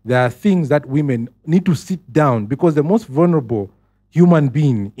there. There are things that women need to sit down, because the most vulnerable human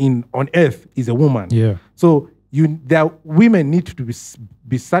being on earth is a woman. Yeah. So women need to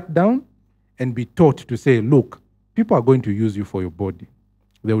be sat down and be taught to say, look, people are going to use you for your body.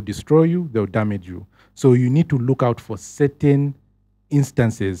 They will destroy you, they will damage you. So you need to look out for certain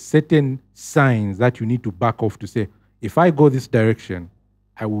instances, certain signs that you need to back off to say, if I go this direction,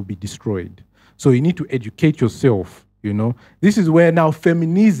 I will be destroyed. So you need to educate yourself, This is where now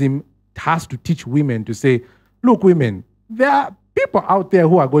feminism has to teach women to say, look, women, there are people out there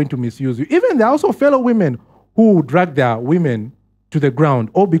who are going to misuse you. Even there are also fellow women who drag their women to the ground,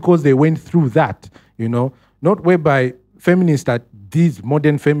 or because they went through that, not whereby feminists, that these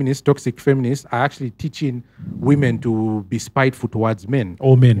modern feminists, toxic feminists, are actually teaching women to be spiteful towards men.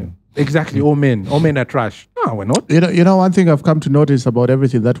 All men. Exactly, all men. All men are trash. No, we're not. One thing I've come to notice about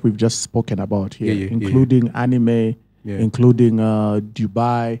everything that we've just spoken about here, including anime, including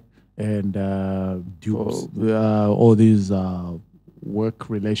Dubai, and all these work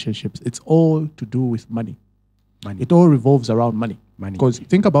relationships, it's all to do with money. It all revolves around money. Because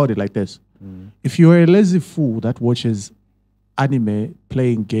think about it like this. If you're a lazy fool that watches anime,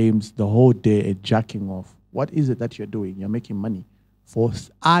 playing games the whole day and jacking off, what is it that you're doing? You're making money for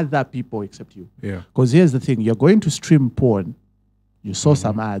other people except you. Yeah. Because here's the thing. You're going to stream porn. You saw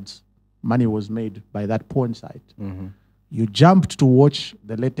some ads. Money was made by that porn site. You jumped to watch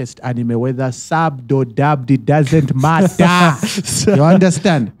the latest anime, whether subbed or dubbed, it doesn't matter. You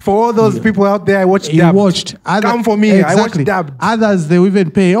understand? For all those people out there, I watched dubbed. You watched. Come for me, I watched dubbed. Others, they will even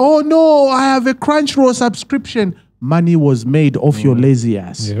pay. Oh no, I have a Crunchyroll subscription. Money was made off your lazy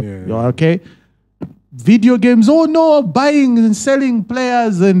ass. Yep. You're okay? Video games, oh no, buying and selling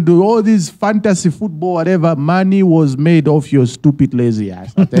players and all these fantasy football, whatever. Money was made off your stupid lazy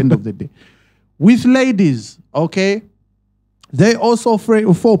ass at the end of the day. With ladies, okay? They also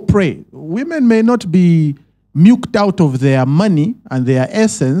fall prey. Women may not be milked out of their money and their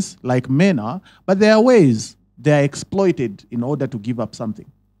essence like men are, but there are ways they are exploited in order to give up something.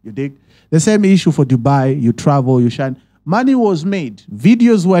 You dig? The same issue for Dubai. You travel, you shine. Money was made.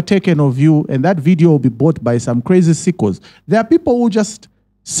 Videos were taken of you, and that video will be bought by some crazy sickos. There are people who just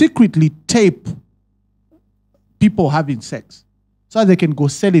secretly tape people having sex, so they can go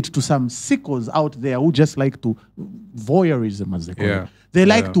sell it to some sickos out there who just like to voyeurism, as they call it. They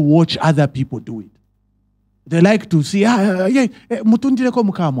like to watch other people do it. They like to see, you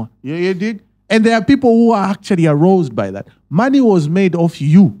dig? And there are people who are actually aroused by that. Money was made off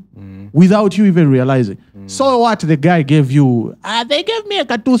you without you even realizing. So what the guy gave you? They gave me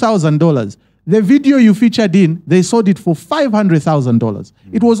like $2,000. The video you featured in, they sold it for $500,000.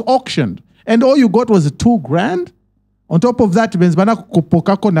 It was auctioned. And all you got was $2,000. On top of that,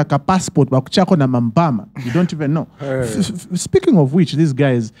 passport, you don't even know. Speaking of which, these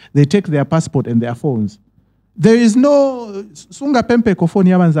guys, they take their passport and their phones. There is no sunga pempe kofoni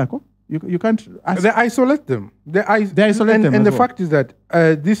yamanzako. You can't ask. They isolate them. They isolate them. And the fact is that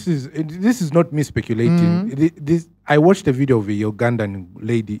this is not me speculating. I watched a video of a Ugandan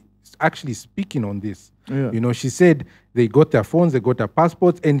lady actually speaking on this. Yeah. She said they got their phones, they got their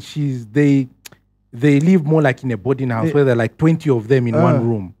passports, and they live more like in a boarding house where there are like 20 of them in one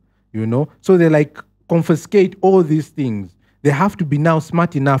room. So they like confiscate all these things. They have to be now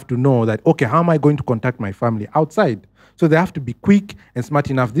smart enough to know that, okay, how am I going to contact my family outside? So they have to be quick and smart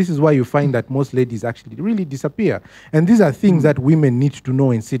enough. This is why you find that most ladies actually really disappear. And these are things that women need to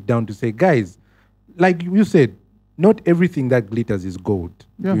know and sit down to say, guys, like you said, not everything that glitters is gold.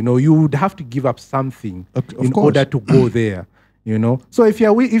 Yeah. You would have to give up something in order to go there. So if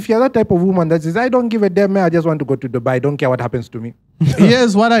you're that type of woman that says, I don't give a damn, I just want to go to Dubai, I don't care what happens to me.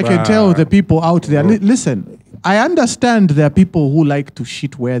 Here's what I can tell the people out there. Listen, I understand there are people who like to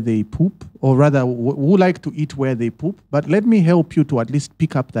shit where they poop, or rather who like to eat where they poop. But let me help you to at least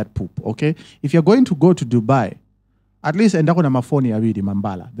pick up that poop, okay? If you're going to go to Dubai, at least endako na mafoni yawili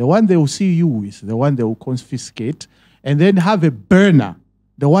mambala. The one they will see you with, the one they will confiscate, and then have a burner,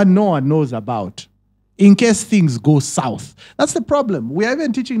 the one no one knows about, in case things go south. That's the problem. We are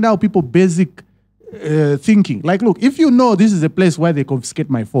even teaching now people basic thinking. Like, look, if you know this is a place where they confiscate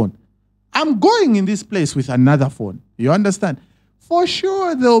my phone, I'm going in this place with another phone. You understand? For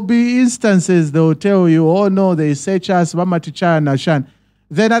sure, there'll be instances they'll tell you, oh no, they search us, mama ticha and ashan.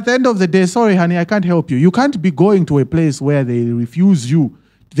 Then at the end of the day, sorry, honey, I can't help you. You can't be going to a place where they refuse you.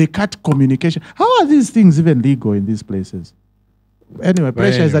 They cut communication. How are these things even legal in these places? Anyway,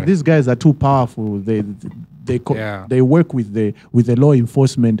 pressure is that these guys are too powerful. They work with the law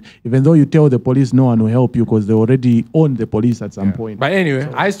enforcement, even though you tell the police no one will help you because they already own the police at some point. But anyway,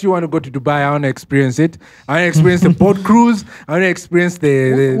 I still want to go to Dubai. I want to experience it. I want to experience the boat cruise. I want to experience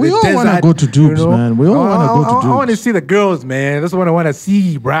the we all want to go to Dubes, man. We all want to go to Dubes. I want to see the girls, man. That's what I want to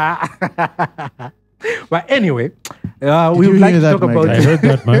see, bruh. But anyway, we would like to talk about... I heard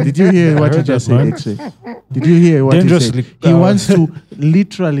that, man. Did you hear what he just said, actually? Did you hear what he said? He wants to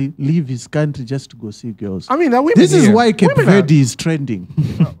literally leave his country just to go see girls. I mean, this is why Cape Verde is trending.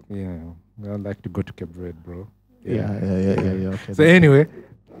 Yeah, I'd like to go to Cape Verde, bro. Yeah. Okay, so anyway...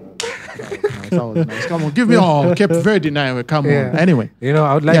 Nice. Come on, give me Cape Verde now. Come on. Anyway,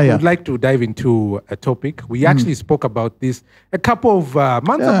 I would like to dive into a topic. We actually spoke about this a couple of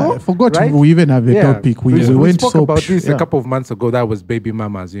months ago. I forgot right? we even have a topic. We spoke about this a couple of months ago. That was baby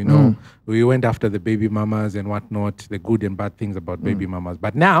mamas. We went after the baby mamas and whatnot, the good and bad things about baby mamas.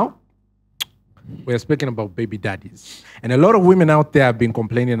 But now we're speaking about baby daddies. And a lot of women out there have been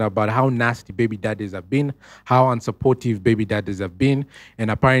complaining about how nasty baby daddies have been, how unsupportive baby daddies have been. And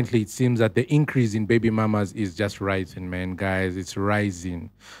apparently it seems that the increase in baby mamas is just rising, man, guys. It's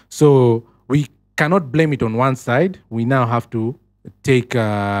rising. So we cannot blame it on one side. We now have to take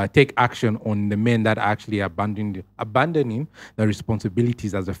action on the men that are actually abandoning the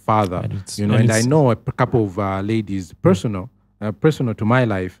responsibilities as a father. And I know a couple of ladies, personal to my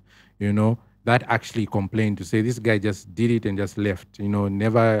life, that actually complained to say this guy just did it and just left,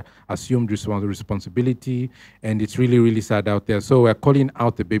 never assumed responsibility. And it's really, really sad out there. So we're calling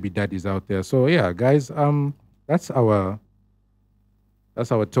out the baby daddies out there. So yeah, guys, that's our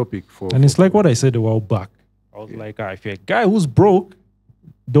topic for... And it's like what I said a while back. I was like, if you're a guy who's broke,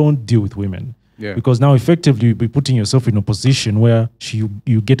 don't deal with women. Yeah. Because now effectively you'll be putting yourself in a position where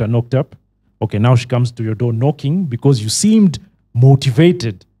you get her knocked up. Okay, now she comes to your door knocking because you seemed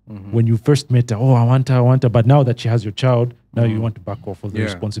motivated when you first met her. Oh, I want her. But now that she has your child, now you want to back off of the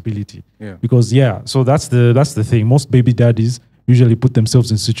responsibility. Yeah. Because so that's the thing. Most baby daddies usually put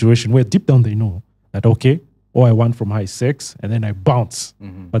themselves in a situation where deep down they know that, okay, all I want from her is sex, and then I bounce.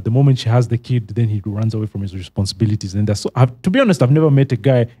 But the moment she has the kid, then he runs away from his responsibilities. And that's to be honest, I've never met a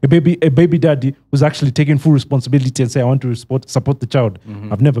baby daddy who's actually taking full responsibility and say, I want to support the child.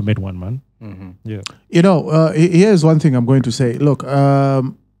 I've never met one, man. Yeah. Here's one thing I'm going to say. Look,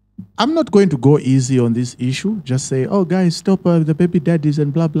 I'm not going to go easy on this issue. Just say, oh, guys, stop the baby daddies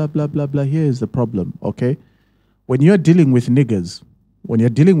and blah, blah, blah, blah, blah. Here is the problem, okay? When you're dealing with niggas, when you're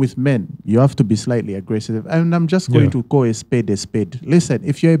dealing with men, you have to be slightly aggressive. And I'm just going to call a spade a spade. Listen,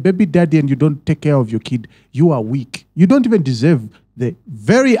 if you're a baby daddy and you don't take care of your kid, you are weak. You don't even deserve the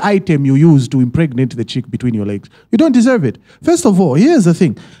very item you use to impregnate the chick between your legs. You don't deserve it. First of all, here's the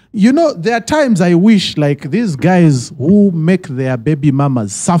thing. There are times I wish like these guys who make their baby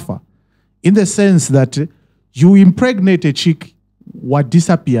mamas suffer in the sense that you impregnate a chick, what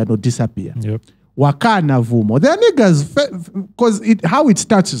disappear, no disappear. Yep. Wakana vumo. There are niggas, because how it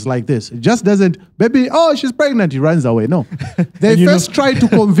starts is like this. It just doesn't, baby, oh, she's pregnant, he runs away. No. They first try to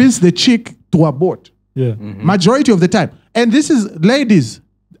convince the chick to abort. Yeah. Majority of the time. And this is, ladies,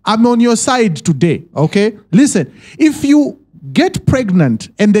 I'm on your side today, okay? Listen, if you get pregnant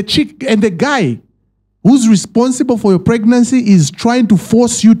and the chick and the guy who's responsible for your pregnancy is trying to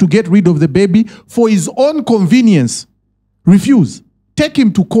force you to get rid of the baby for his own convenience, refuse. Take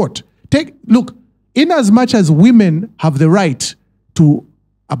him to court. Look, in as much as women have the right to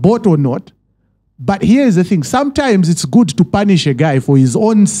abort or not, but here's the thing. Sometimes it's good to punish a guy for his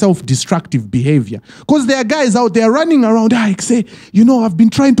own self-destructive behavior. Because there are guys out there running around, say, I've been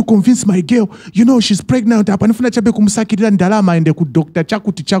trying to convince my girl, she's pregnant, so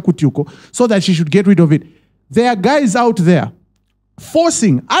that she should get rid of it. There are guys out there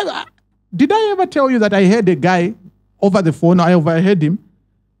forcing. Did I ever tell you that I heard a guy over the phone, I overheard him?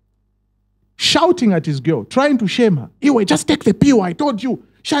 shouting at his girl, trying to shame her. Iwe, just take the pill, I told you.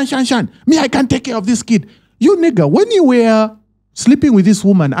 Shan. Me, I can't take care of this kid. You nigga, when you were sleeping with this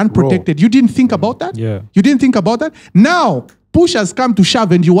woman unprotected, you didn't think about that? Yeah. You didn't think about that? Now, push has come to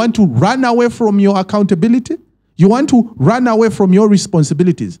shove and you want to run away from your accountability? You want to run away from your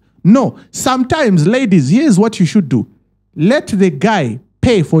responsibilities? No. Sometimes, ladies, here's what you should do. Let the guy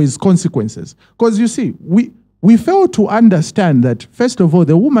pay for his consequences. Because you see, we fail to understand that, first of all,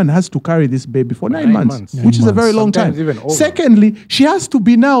 the woman has to carry this baby for 9 months, which is a very long time. Sometimes even over. Secondly, she has to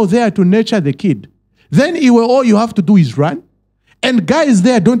be now there to nurture the kid. Then all you have to do is run. And guys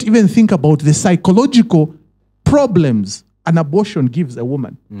there don't even think about the psychological problems an abortion gives a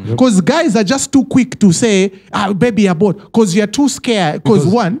woman. Because guys are just too quick to say, baby abort, because you're too scared.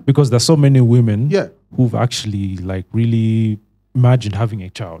 Because there's so many women Yeah. who've actually like really imagined having a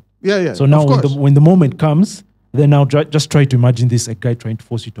child. Yeah. So now of course. when the moment comes, then now just try to imagine this, a guy trying to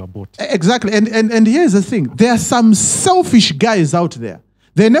force you to abort. Exactly. And here's the thing. There are some selfish guys out there.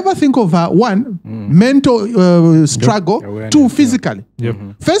 They never think of mental struggle, Awareness, two, physically.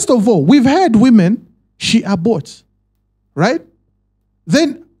 First of all, we've had women, she aborts, right?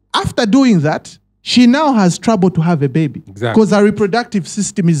 Then after doing that, she now has trouble to have a baby. Exactly. Because her reproductive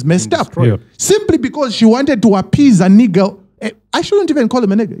system is messed up. Yeah. Simply because she wanted to appease a nigga. I shouldn't even call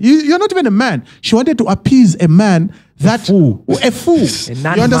him a nigga. You're not even a man. She wanted to appease a man that... A fool.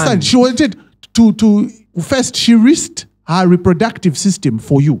 You understand? She wanted to first, she risked her reproductive system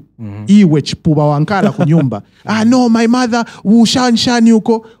for you. Iwe chipuba wankala kunyumba. No, my mother, shan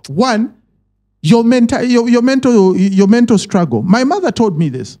yuko. One, your mental struggle. My mother told me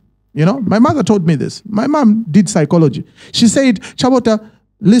this. You know, my mother told me this. My mom did psychology. She said, Chabota,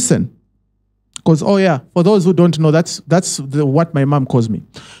 listen. Because, for those who don't know, that's what my mom calls me.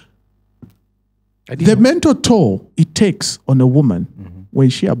 The mental toll it takes on a woman when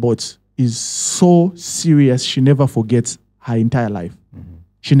she aborts is so serious, she never forgets her entire life.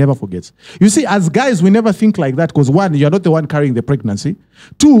 She never forgets. You see, as guys, we never think like that because, one, you're not the one carrying the pregnancy.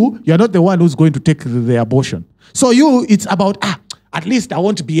 Two, you're not the one who's going to take the abortion. So it's about, at least I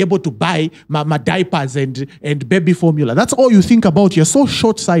want to be able to buy my diapers and baby formula. That's all you think about. You're so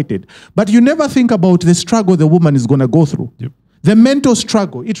short-sighted. But you never think about the struggle the woman is going to go through. Yep. The mental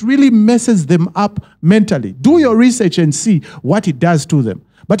struggle. It really messes them up mentally. Do your research and see what it does to them.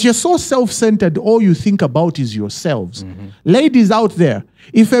 But you're so self-centered, all you think about is yourselves. Ladies out there,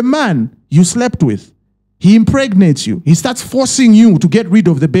 if a man you slept with, he impregnates you, he starts forcing you to get rid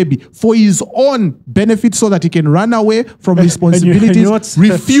of the baby for his own benefit so that he can run away from responsibilities,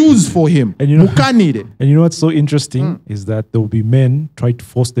 refuse for him. And you know what's so interesting is that there will be men try to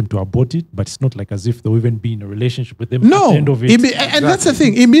force them to abort it, but it's not like as if they'll even be in a relationship with them at the end of it. And that's the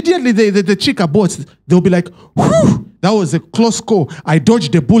thing. Immediately the chick aborts, they'll be like, whew, that was a close call. I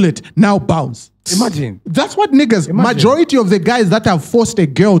dodged a bullet, now bounce. Imagine. That's what niggas, majority of the guys that have forced a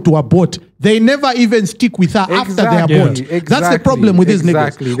girl to abort, they never even stick with her after they abort. That's the problem with these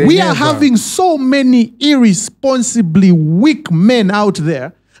niggas. We are having so many irresponsibly weak men out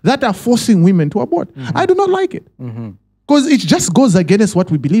there that are forcing women to abort. I do not like it. Because it just goes against what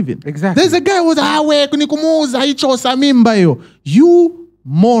we believe in. Exactly. There's a guy who's, you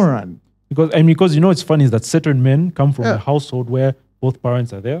moron. Because you know what's funny is that certain men come from a household where both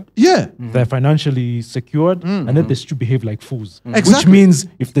parents are there. Yeah. They're financially secured and then they still behave like fools. Exactly. Which means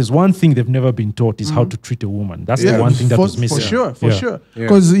if there's one thing they've never been taught is how to treat a woman. That's the one thing that was missing. For sure.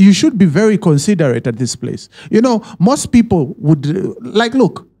 Because you should be very considerate at this place. You know, most people would,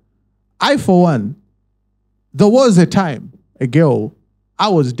 look, I for one, there was a time, a girl I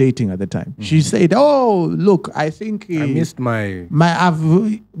was dating at the time. She said, oh, look, I think I missed my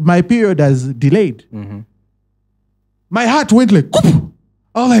period has delayed. My heart went like, Koop!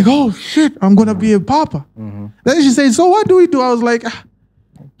 I was like, oh shit, I'm gonna be a papa. Then she said, so what do we do? I was like,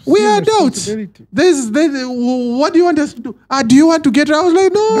 we are adults. What do you want us to do? Do you want to get her? I was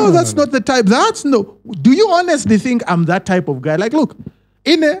like, no, that's not the type. Do you honestly think I'm that type of guy? Like, look,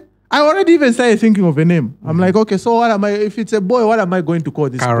 I already even started thinking of a name. I'm like, okay, so what am I, if it's a boy, what am I going to call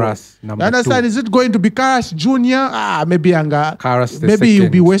this Karas, boy? You understand? Is it going to be Karas Jr.? Maybe Karas maybe you'll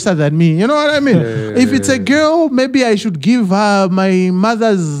be worse than me. You know what I mean? If it's a girl, maybe I should give her my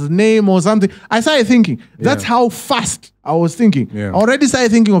mother's name or something. I started thinking. That's how fast I was thinking. I already started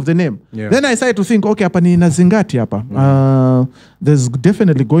thinking of the name. Then I started to think, okay, hapa ni nazingati hapa. There's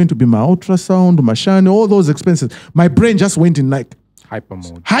definitely going to be my ultrasound, mashani, all those expenses. My brain just went in like,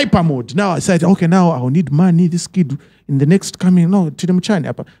 hyper mode. Now I said, okay, now I'll need money. This kid in the next coming,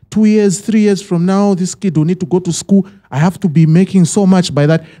 2 years, 3 years from now, this kid will need to go to school. I have to be making so much by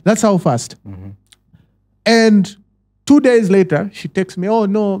that. That's how fast. And 2 days later, she texts me, "Oh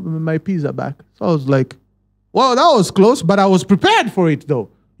no, my peas are back." So I was like, "Well, that was close, but I was prepared for it, though."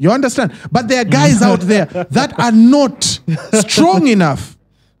 You understand? But there are guys out there that are not strong enough.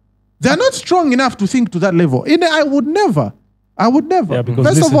 They're not strong enough to think to that level. I would never. Yeah, because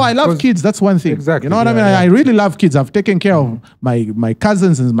First of listen, all, I love kids. That's one thing. Exactly. You know what I mean? I really love kids. I've taken care of my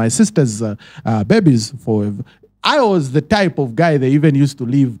cousins and my sisters' babies for. I was the type of guy they even used to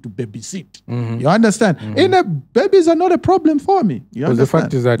leave to babysit. You understand? Babies are not a problem for me. You understand? The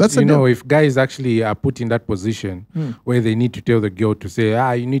fact is that, That's you know, if guys actually are put in that position where they need to tell the girl to say,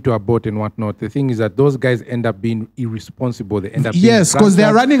 you need to abort and whatnot, the thing is that those guys end up being irresponsible. They end up being because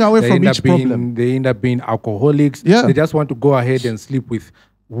they're running away from each problem. They end up being alcoholics. Yeah. They just want to go ahead and sleep with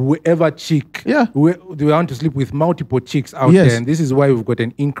whoever chick. Yeah. They want to sleep with multiple chicks out there. And this is why we've got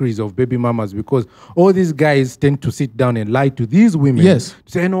an increase of baby mamas, because all these guys tend to sit down and lie to these women. Yes.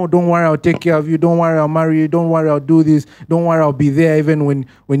 Say, no, don't worry, I'll take care of you. Don't worry, I'll marry you. Don't worry, I'll do this. Don't worry, I'll be there even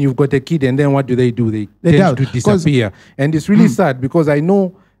when you've got a kid. And then what do? They tend to disappear. And it's really sad, because I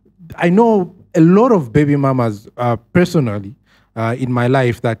know a lot of baby mamas personally in my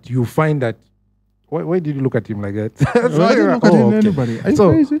life that you find that. Why did you look at him like that? I didn't look at anybody. Are you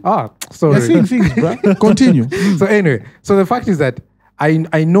crazy? Sorry. You're seeing things, bro. Continue. So anyway, so the fact is that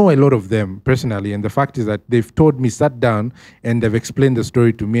I know a lot of them personally, and the fact is that they've told me, sat down, and they've explained the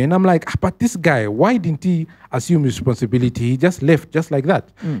story to me, and I'm like, but this guy, why didn't he assume responsibility? He just left just like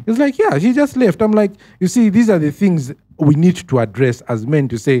that. It's like, yeah, he just left. I'm like, you see, these are the things we need to address as men,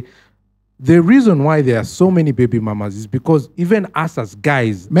 to say, the reason why there are so many baby mamas is because even us as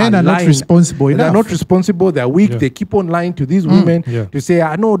guys, men are not responsible enough. They're not responsible. They're weak. They keep on lying to these women to say,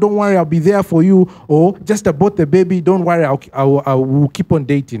 no, don't worry, I'll be there for you. Or just abort the baby. Don't worry, I will keep on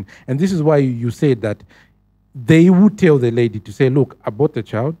dating. And this is why you said that they would tell the lady to say, look, abort the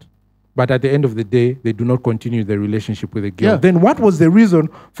child. But at the end of the day, they do not continue the relationship with the girl. Then what was the reason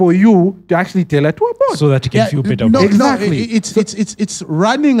for you to actually tell her to abort? So that you can feel better. Exactly. It's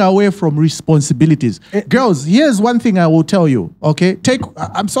running away from responsibilities. Girls, here's one thing I will tell you, okay?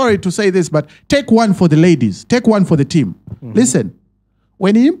 I'm sorry to say this, but take one for the ladies. Take one for the team. Listen,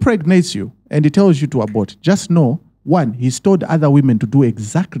 when he impregnates you and he tells you to abort, just know, one, he's told other women to do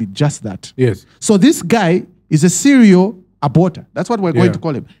exactly just that. Yes. So this guy is a serial aborter. That's what we're going to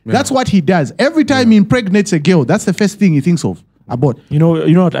call him. That's what he does. Every time he impregnates a girl, that's the first thing he thinks of. Abort. You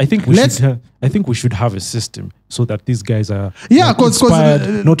know what? I think we should have a system so that these guys are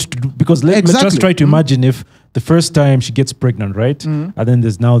inspired not to do, because let's just try to imagine if the first time she gets pregnant, right? And then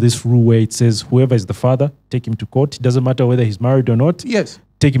there's now this rule where it says whoever is the father, take him to court. It doesn't matter whether he's married or not. Yes.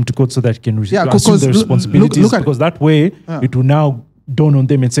 Take him to court so that he can assume the responsibilities. Because that way it will now dawn on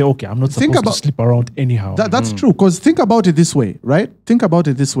them and say, okay, I'm not supposed to sleep around anyhow. That's true. Because think about it this way, right? Think about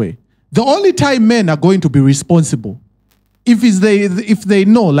it this way. The only time men are going to be responsible, if they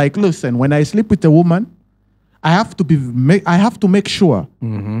know, like, listen, when I sleep with a woman, I have to make sure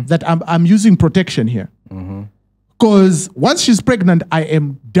that I'm using protection here. Because once she's pregnant, I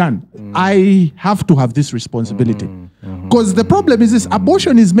am done. I have to have this responsibility. Because the problem is this,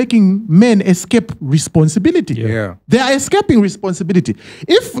 abortion is making men escape responsibility. They are escaping responsibility.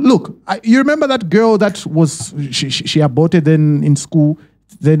 Look, you remember that girl that was, she aborted then in school,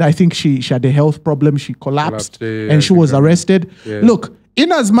 then I think she had a health problem, she collapsed and she was arrested. Look,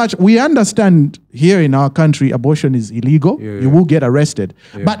 in as much we understand here in our country, abortion is illegal, you will get arrested.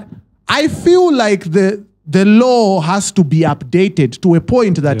 But I feel like the law has to be updated to a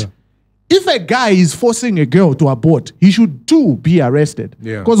point that if a guy is forcing a girl to abort, he should too be arrested.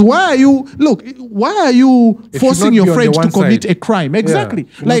 Because why are you forcing your friend to commit a crime? Exactly.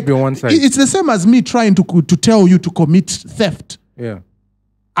 Like, it's the same as me trying to tell you to commit theft.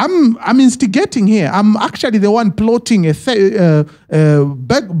 I'm instigating here. I'm actually the one plotting a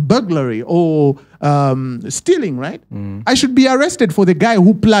burglary or stealing, right? I should be arrested for the guy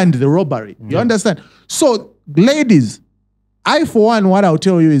who planned the robbery. You understand? So, ladies, I, for one, what I'll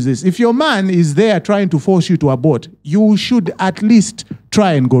tell you is this. If your man is there trying to force you to abort, you should at least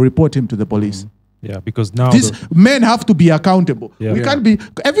try and go report him to the police. Yeah, because now these men have to be accountable. We can't be.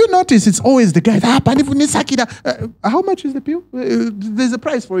 Have you noticed it's always the guy? How much is the pill? There's a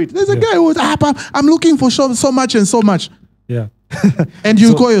price for it. There's a guy who's I'm looking for so much and so much. And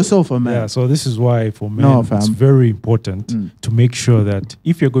you call yourself a man. Yeah, so this is why for men it's very important to make sure that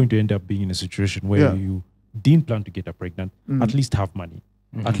if you're going to end up being in a situation where you didn't plan to get her pregnant, at least have money.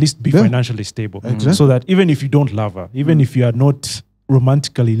 At least be financially stable. So that even if you don't love her, even if you are not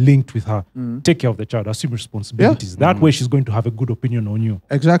romantically linked with her, take care of the child, assume responsibilities. That way she's going to have a good opinion on you.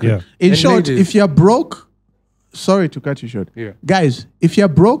 Exactly. In short, if you're broke, sorry to cut you short. Guys, if you're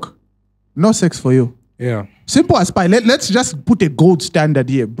broke, no sex for you. Yeah. Simple as pie. Let's just put a gold standard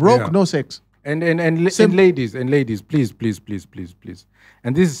here. Broke, Yeah. no sex. And ladies, please.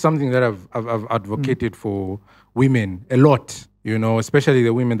 And this is something that I've advocated for women a lot, you know, especially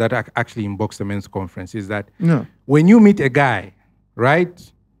the women that actually inbox the men's conference, is that when you meet a guy,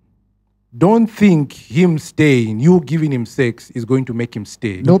 right, don't think him staying, you giving him sex is going to make him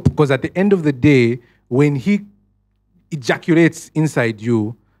stay. Nope. Because at the end of the day, when he ejaculates inside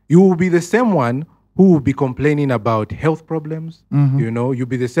you, you will be the same one who will be complaining about health problems. You know, you'll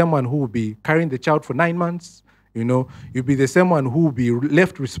be the same one who will be carrying the child for 9 months. You know, you'll be the same one who will be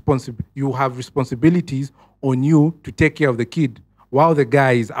left responsible. You have responsibilities on you to take care of the kid while the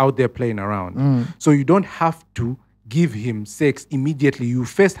guy is out there playing around. So you don't have to give him sex immediately. You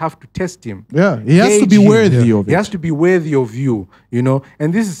first have to test him. Yeah, he has to Gauge be him. worthy of it. He has to be worthy of you, you know.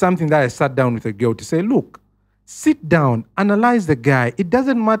 And this is something that I sat down with a girl to say, look, sit down, analyze the guy. It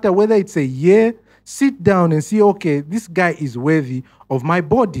doesn't matter whether it's a year. Sit down and see, okay, this guy is worthy of my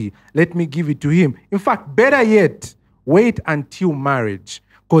body. Let me give it to him. In fact, better yet, wait until marriage.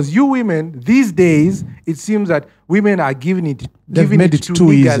 Because you women, these days, it seems that women are giving it They've to made it too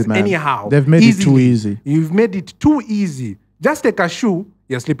niggas easy, man. anyhow. They've made it too easy. You've made it too easy. Just take a shoe,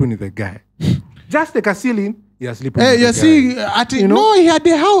 you're sleeping with a guy. Just take a ceiling, you're sleeping with a guy. You see, no, he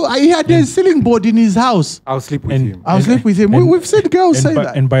had a ceiling board in his house. I'll sleep with him. I'll sleep with him. We've seen girls say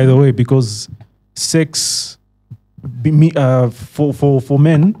that. And by the way, because sex, for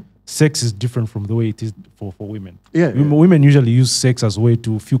men, sex is different from the way it is for women. Women usually use sex as a way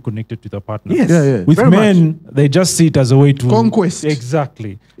to feel connected to their partner. Yes. With Very men, they just see it as a way to conquest.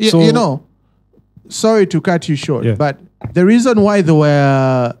 Exactly. So, you know, sorry to cut you short, Yeah. but the reason why there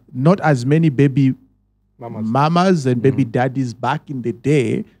were not as many baby mamas and baby daddies back in the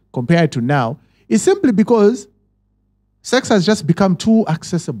day compared to now is simply because sex has just become too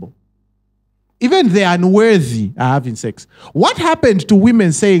accessible. Even the unworthy are having sex. What happened to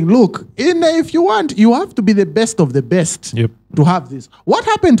women saying, look, if you want, you have to be the best of the best to have this? What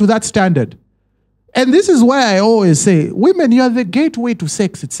happened to that standard? And this is why I always say, women, you are the gateway to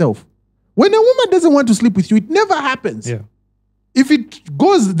sex itself. When a woman doesn't want to sleep with you, it never happens. Yeah. If it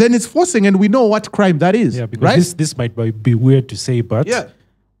goes, then it's forcing, and we know what crime that is. Yeah, because right? this might be weird to say, but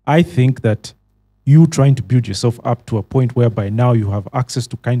I think that you trying to build yourself up to a point whereby now you have access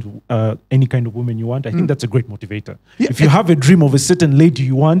to any kind of woman you want, I think that's a great motivator. Yeah, if you have a dream of a certain lady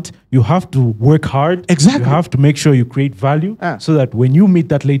you want, you have to work hard. Exactly. You have to make sure you create value so that when you meet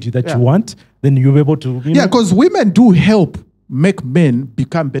that lady that you want, then you'll be able to, because women do help make men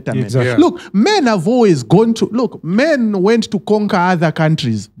become better men. Exactly. Yeah. Look, men have always men went to conquer other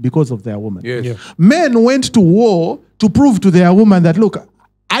countries because of their woman. Yes. Yeah. Men went to war to prove to their woman that, look,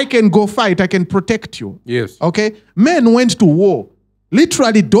 I can go fight, I can protect you. Yes. Okay? Men went to war,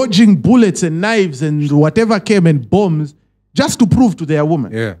 literally dodging bullets and knives and whatever came and bombs just to prove to their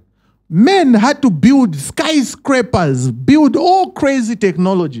woman. Yeah. Men had to build skyscrapers, build all crazy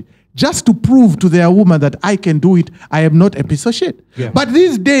technology just to prove to their woman that I can do it. I am not a piece of shit. Yeah. But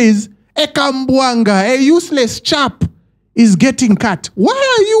these days, a kambwanga, a useless chap is getting cut. Why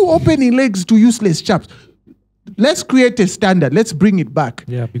are you opening legs to useless chaps? Let's create a standard. Let's bring it back.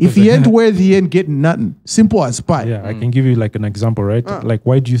 Yeah, because if he ain't worthy, he ain't getting nothing. Simple as pie. Yeah, I can give you like an example, right? Like,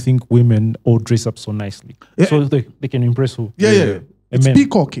 why do you think women all dress up so nicely? Yeah. So they can impress who? Yeah. It's men.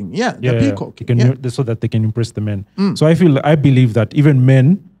 peacocking. Yeah, the peacocking. So that they can impress the men. So I believe that even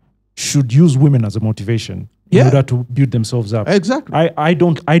men should use women as a motivation in order to build themselves up. Exactly. I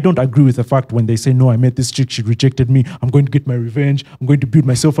don't agree with the fact when they say, no, I met this chick, she rejected me, I'm going to get my revenge, I'm going to build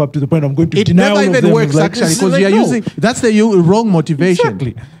myself up to the point I'm going to It deny never all of even them. works Like, actually because like, you're no. using that's the wrong motivation.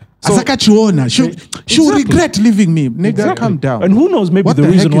 Exactly. So, she'll regret leaving me. Nigga, calm down. And who knows, maybe What the the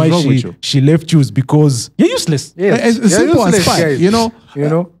heck reason is why wrong with you? she left you is because you're useless. Yes. It's simple as pie, guys. you know?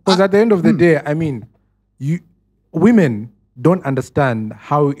 Because at the end of the day, I mean, women don't understand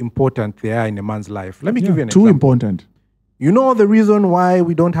how important they are in a man's life. Let me give you an Too example. important. You know the reason why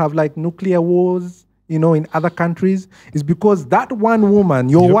we don't have like nuclear wars, in other countries is because that one woman,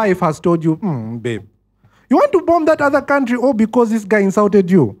 your wife has told you, babe, you want to bomb that other country because this guy insulted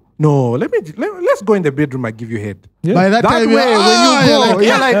you? No, let's go in the bedroom, I give you head. Yeah. By that, That time, way, when you go,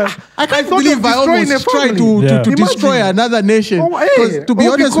 you're like, I can't thought of believe I destroying almost a tried family. to destroy Imagine. another nation. Oh, hey. 'Cause to be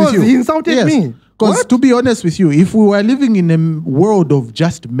honest with because you, he insulted me. Because What? to be honest with you, if we were living in a world of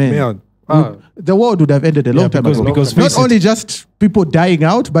just men, the world would have ended a long time ago. because Not face it- only just people dying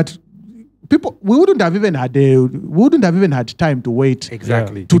out, but we wouldn't have even had time to wait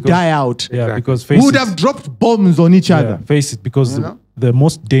Exactly. to die out. Yeah, Exactly. because We face would it, have dropped bombs on each other. face it, because the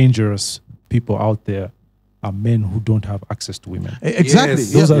most dangerous people out there are men who don't have access to women. Exactly.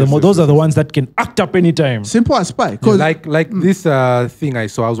 Yes. Those are the ones that can act up anytime. Simple as pie. 'Cause Like this thing I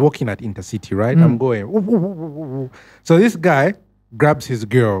saw. I was walking at Intercity, right? I'm going. "Woo, woo, woo, woo, woo." So this guy grabs his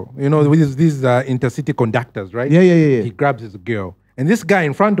girl. You know, with these Intercity conductors, right? Yeah. He grabs his girl, and this guy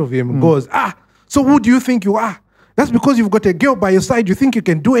in front of him goes, so who do you think you are? That's because you've got a girl by your side. You think you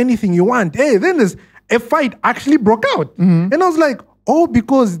can do anything you want. Hey, then there's a fight actually broke out, and I was like, oh,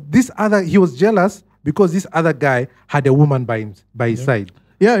 because he was jealous because this other guy had a woman by his side.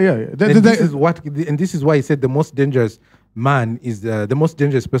 Yeah. And this is why he said the most dangerous man is the most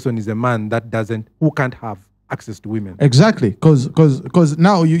dangerous person is a man who can't have access to women. Exactly, because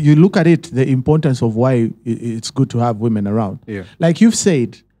now you look at it, the importance of why it's good to have women around. Yeah. Like you've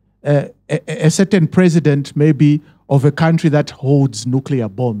said, a certain president maybe of a country that holds nuclear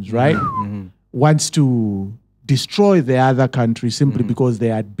bombs, right, wants to destroy the other country simply because they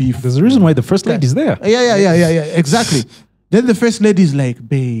had beef. There's a reason why the first lady is there. Yeah, exactly. Then the first lady is like,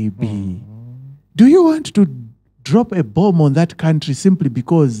 baby, do you want to drop a bomb on that country simply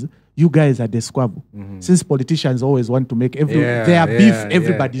because you guys are the squabble? Since politicians always want to make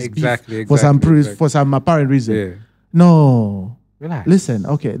everybody's beef for some apparent reason. Yeah. No. Relax. Listen,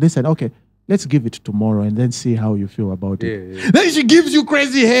 okay. Let's give it tomorrow and then see how you feel about it. Yeah. Then she gives you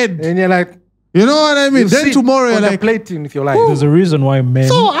crazy head. And you're like, You know what I mean? Then tomorrow you're like, plating with your life. There's a reason why men.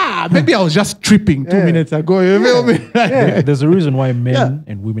 maybe I was just tripping 2 minutes ago. You feel me? There's a reason why men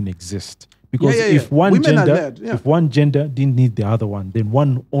and women exist. Because if one gender didn't need the other one, then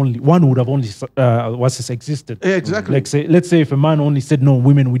one would have only existed. Yeah, exactly. Let's say if a man only said no,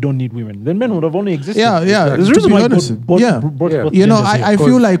 women, we don't need women, then men would have only existed. Yeah. There's a reason why both you know, I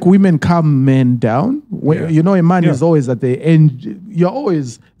feel like women calm men down. You know, a man is always at the end. You're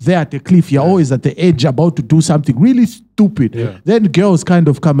always there at the cliff. You're always at the edge, about to do something really stupid. Yeah. Then girls kind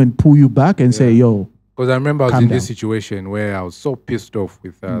of come and pull you back and say, "Yo." Because I remember I was calm in down. this situation where I was so pissed off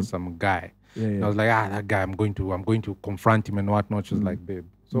with some guy. I was like, that guy, I'm going to confront him and whatnot. She was like, babe.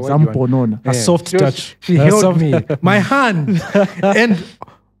 So a soft touch. She held me, my hand, and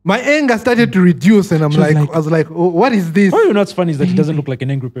my anger started to reduce. And I was like, oh, what is this? What you know what's funny is that he doesn't look like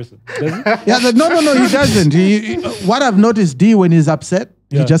an angry person. Does he? No, he doesn't. What I've noticed, D, when he's upset,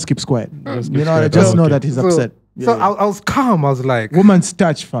 he just keeps quiet. I just know that he's upset. So I was calm. I was like, woman's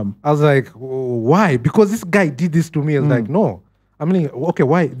touch, fam. I was like, why? Because this guy did this to me. I was like, no. I'm like, okay,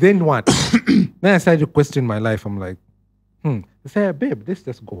 why? Then what? Then I started to question my life. I'm like, I said, babe, let's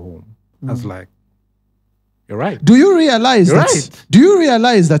just go home. I was like, you're right. Do you realize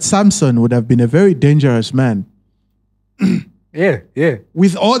that Samson would have been a very dangerous man? Yeah.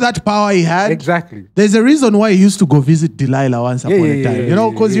 With all that power he had. Exactly. There's a reason why he used to go visit Delilah once upon a time. You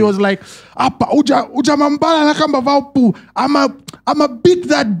know, because he was like, Apa, uja mambala nakamba vaupu. I'ma beat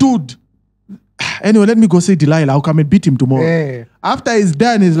that dude. Anyway, let me go see Delilah. I'll come and beat him tomorrow. Yeah. After he's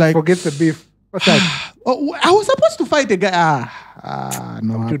done, he's like, forget the beef. What's that? I was supposed to fight a guy.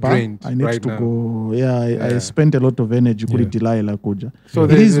 No, I'm too drained. I need right to now. go. I spent a lot of energy. Delilah kuja. So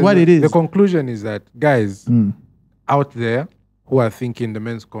it is what it is. The conclusion is that guys out there who are thinking the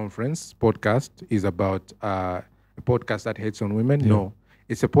men's conference podcast is about a podcast that hates on women. No,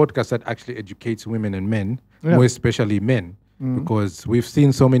 it's a podcast that actually educates women and men, more especially men. Because we've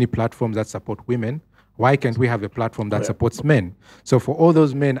seen so many platforms that support women. Why can't we have a platform that supports men? So for all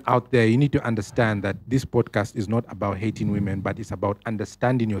those men out there, you need to understand that this podcast is not about hating women, but it's about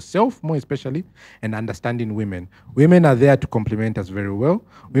understanding yourself, more especially, and understanding women. Women are there to complement us very well.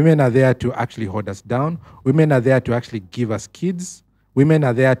 Women are there to actually hold us down. Women are there to actually give us kids. Women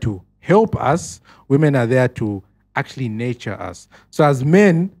are there to help us. Women are there to actually nurture us. So as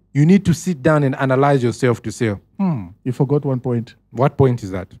men, you need to sit down and analyze yourself to say, You forgot one point. What point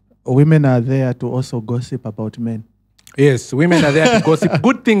is that? Women are there to also gossip about men. Yes, women are there to gossip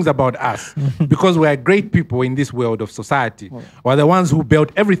good things about us because we are great people in this world of society. We're the ones who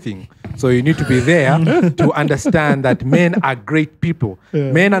built everything. So you need to be there to understand that men are great people.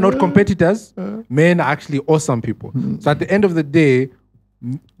 Men are not competitors. Men are actually awesome people. So at the end of the day,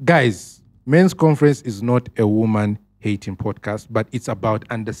 guys, men's conference is not a woman hating podcast, but it's about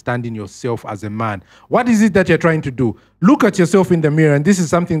understanding yourself as a man. What is it that you're trying to do? Look at yourself in the mirror, and this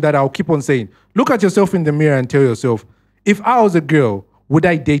is something that I'll keep on saying. Look at yourself in the mirror and tell yourself, if I was a girl, would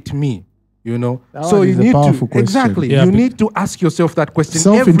I date me? You know, so you need to you need to ask yourself that question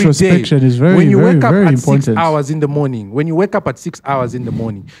every day. Self-introspection is very, when you very, wake up very at important. 6 hours in the morning, when you wake up at 6 hours in the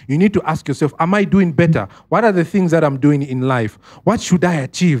morning, you need to ask yourself, am I doing better? What are the things that I'm doing in life? What should I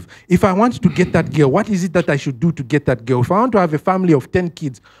achieve? If I want to get that girl, what is it that I should do to get that girl? If I want to have a family of 10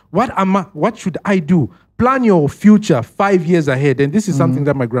 kids, what should I do? plan your future 5 years ahead. And this is something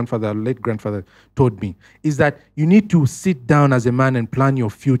that my late grandfather, told me, is that you need to sit down as a man and plan your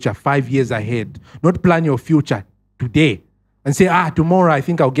future 5 years ahead. Not plan your future today and say, tomorrow I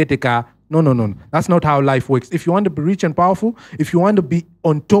think I'll get a car. No. That's not how life works. If you want to be rich and powerful, if you want to be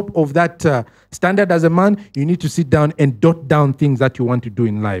on top of that standard as a man, you need to sit down and jot down things that you want to do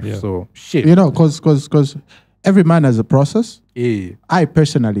in life. Yeah. So, shit. You know, because every man has a process. Yeah. I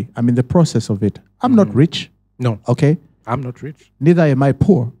personally, I'm in the process of it. I'm not rich. No. Okay? I'm not rich. Neither am I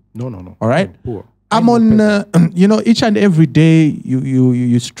poor. No. All right? I'm poor. I'm on, each and every day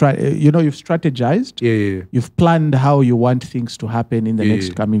you've strategized. Yeah. You've planned how you want things to happen in the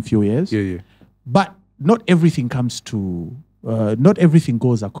next coming few years. Yeah. But not everything not everything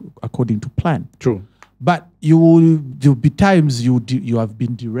goes according to plan. True. But there'll be times you have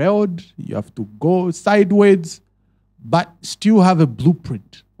been derailed. You have to go sideways, but still have a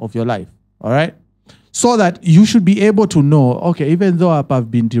blueprint of your life. All right, so that you should be able to know. Okay, even though I've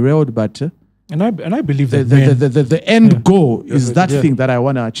been derailed, but and I believe that the end goal is that thing that I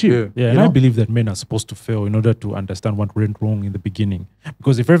want to achieve. Yeah, and I believe that men are supposed to fail in order to understand what went wrong in the beginning.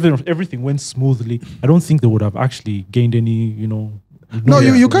 Because if everything went smoothly, I don't think they would have actually gained any, No,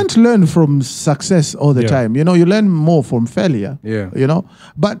 you can't learn from success all the time. You learn more from failure. Yeah.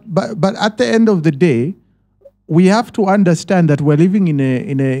 But at the end of the day, we have to understand that we're living in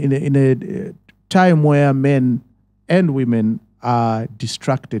a time where men and women are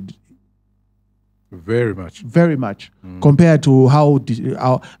distracted. Very much compared to how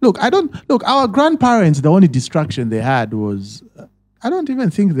our grandparents, the only distraction they had was I don't even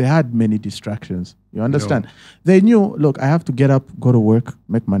think they had many distractions. You understand? No. They knew, look, I have to get up, go to work,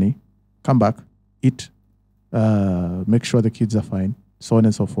 make money, come back, eat, make sure the kids are fine, so on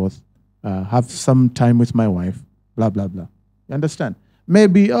and so forth, have some time with my wife, blah blah blah. You understand?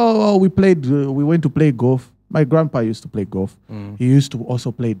 Maybe we went to play golf. My grandpa used to play golf. He used to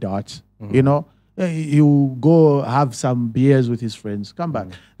also play darts. You go have some beers with his friends, come back.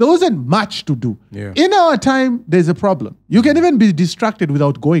 There wasn't much to do. Yeah. In our time, there's a problem. You can even be distracted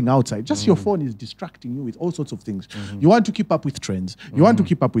without going outside. Just your phone is distracting you with all sorts of things. You want to keep up with trends. You want to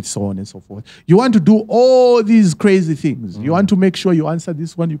keep up with so on and so forth. You want to do all these crazy things. You want to make sure you answer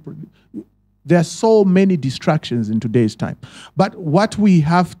this one. There are so many distractions in today's time. But what we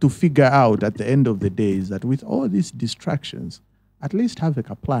have to figure out at the end of the day is that with all these distractions, at least have a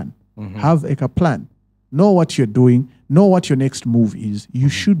plan. Have a plan. Know what you're doing. Know what your next move is. You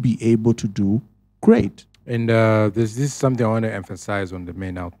should be able to do great. And this is something I want to emphasize on the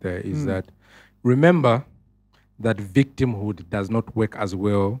men out there is that remember that victimhood does not work as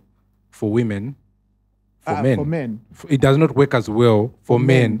well for women. For men. It does not work as well for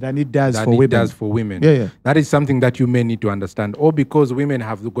men than it does for women. Yeah. That is something that you men need to understand. Or because women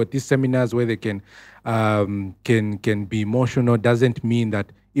have got these seminars where they can be emotional doesn't mean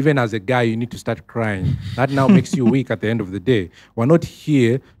that even as a guy, you need to start crying. That now makes you weak at the end of the day. We're not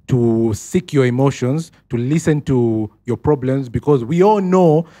here to seek your emotions, to listen to your problems, because we all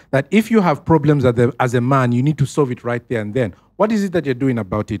know that if you have problems as a man, you need to solve it right there and then. What is it that you're doing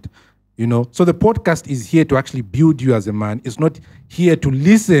about it? So the podcast is here to actually build you as a man. It's not here to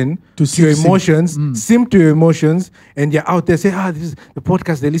listen to your emotions, sim to your emotions, and you're out there say, this is the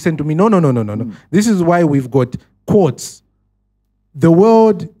podcast, they listen to me. No. This is why we've got quotes. The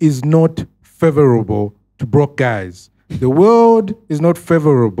world is not favorable to broke guys. The world is not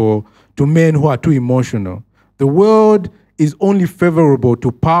favorable to men who are too emotional. The world is only favorable to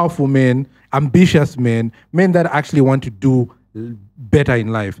powerful men, ambitious men that actually want to do better in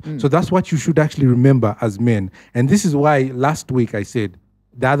life. So that's what you should actually remember as men. And this is why last week I said,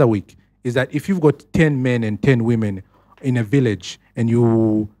 the other week, is that if you've got 10 men and 10 women in a village and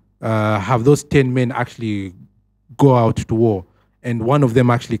you have those 10 men actually go out to war, and one of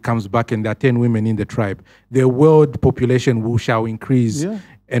them actually comes back and there are 10 women in the tribe, the world population shall increase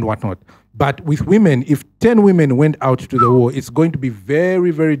and whatnot. But with women, if 10 women went out to the war, it's going to be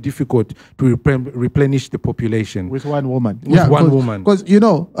very, very difficult to replenish the population. With one woman. One woman. Because,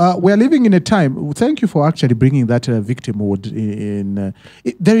 we're living in a time, thank you for actually bringing that victimhood in.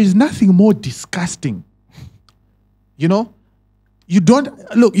 There is nothing more disgusting. You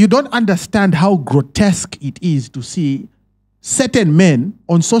don't understand how grotesque it is to see certain men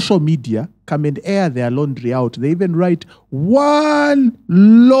on social media come and air their laundry out. They even write one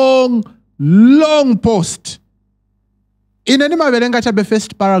long post. In any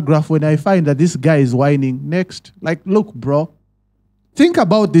first paragraph, when I find that this guy is whining, next, look, bro, think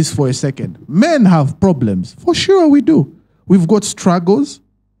about this for a second. Men have problems. For sure we do. We've got struggles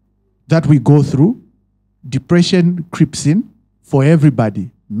that we go through. Depression creeps in for everybody,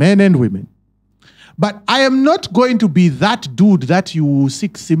 men and women. But I am not going to be that dude that you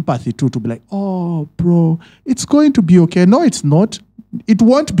seek sympathy to be like, oh, bro, it's going to be okay. No, it's not. It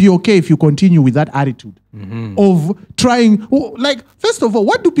won't be okay if you continue with that attitude of trying. Like, first of all,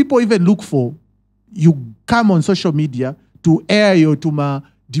 what do people even look for? You come on social media to air your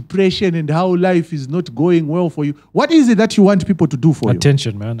depression and how life is not going well for you. What is it that you want people to do for you?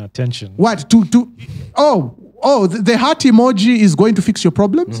 Attention, man. Attention. What? The heart emoji is going to fix your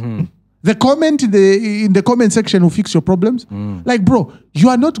problems? The comment in the comment section will fix your problems? Like, bro, you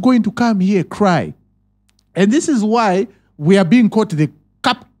are not going to come here cry. And this is why we are being called the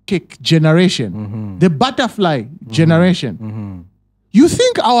cupcake generation, the butterfly generation. You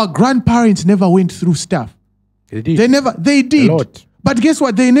think our grandparents never went through stuff? They did. They did. A lot. But guess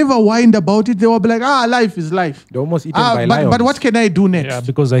what? They never whined about it. They were like, life is life. They're almost eaten by lions. But what can I do next? Yeah,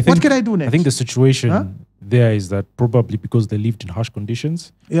 because I think what can I do next? I think the situation there is that probably because they lived in harsh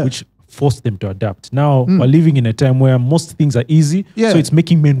conditions, which forced them to adapt. Now we're living in a time where most things are easy, so it's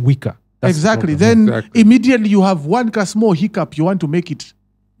making men weaker. That's exactly. the Then immediately you have one small hiccup, you want to make it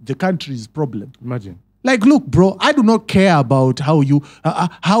the country's problem. Imagine. Like, look, bro, I do not care about how you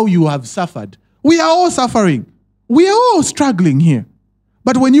have suffered. We are all suffering. We are all struggling here.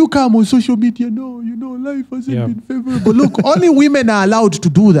 But when you come on social media, life hasn't been favorable. Look, only women are allowed to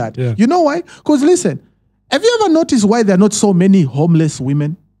do that. Yeah. You know why? Because listen, have you ever noticed why there are not so many homeless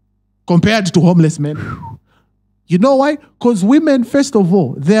women compared to homeless men? You know why? Because women, first of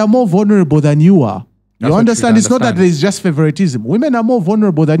all, they are more vulnerable than you are. You understand? It's not that there's just favoritism. Women are more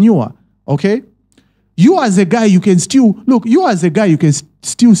vulnerable than you are. Okay? You as a guy, you can still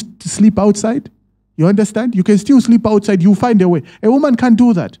sleep outside. You understand? You can still sleep outside. You find a way. A woman can't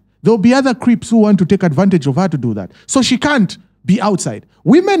do that. There'll be other creeps who want to take advantage of her to do that. So she can't be outside.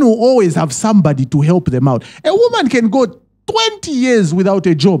 Women will always have somebody to help them out. A woman can go 20 years without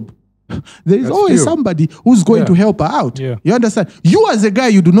a job. There is always somebody who's going to help her out. Yeah. You understand? You as a guy,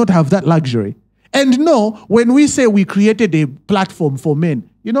 you do not have that luxury. And no, when we say we created a platform for men,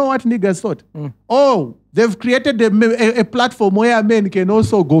 you know what niggas thought? Oh, they've created a platform where men can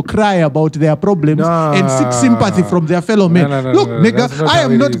also go cry about their problems and seek sympathy from their fellow men. Look, nigga, I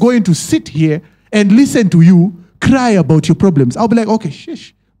am not going to sit here and listen to you cry about your problems. I'll be like, okay,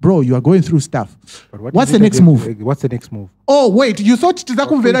 shish. Bro, you are going through stuff. What's the next move? What's the next move? Oh, wait, you thought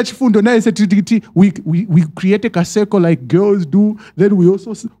we created a circle like girls do, then we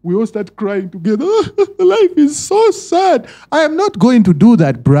all start crying together. Life is so sad. I am not going to do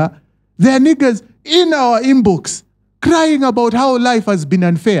that, bruh. There are niggas in our inbox crying about how life has been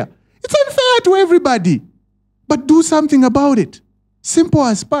unfair. It's unfair to everybody. But do something about it. Simple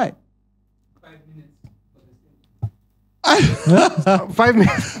as pie. 5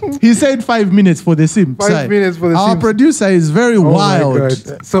 minutes. He said 5 minutes for the sim. 5 minutes for the sim. Our producer is very wild. My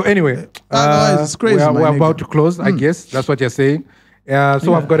God. So anyway, it's crazy, we're about to close, I guess. That's what you're saying.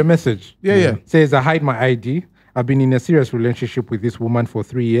 So I've got a message. Says, I hide my ID. I've been in a serious relationship with this woman for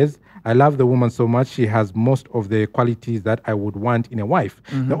 3 years. I love the woman so much. She has most of the qualities that I would want in a wife.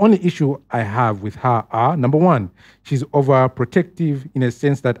 The only issue I have with her are, number one, she's overprotective in a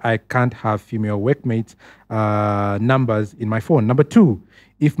sense that I can't have female workmates' numbers in my phone. Number two,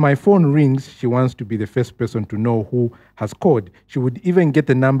 if my phone rings, she wants to be the first person to know who has called. She would even get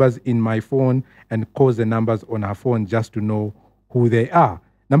the numbers in my phone and call the numbers on her phone just to know who they are.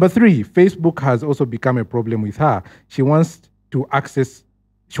 Number three, Facebook has also become a problem with her. She wants access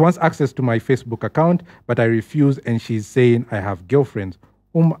to my Facebook account, but I refuse, and she's saying I have girlfriends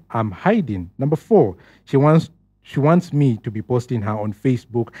whom I'm hiding. Number four, she wants me to be posting her on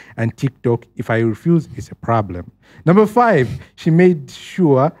Facebook and TikTok. If I refuse, it's a problem. Number five, she made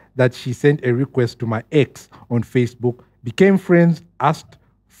sure that she sent a request to my ex on Facebook, became friends, asked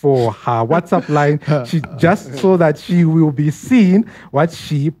for her WhatsApp line, just so that she will be seeing what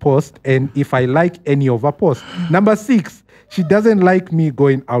she posts and if I like any of her posts. Number six, she doesn't like me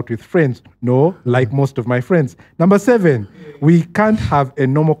going out with friends. No, like most of my friends. Number seven, we can't have a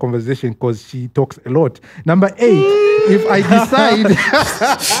normal conversation because she talks a lot. Number eight, if I decide...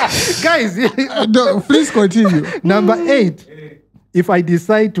 Guys, no, please continue. Number eight, if I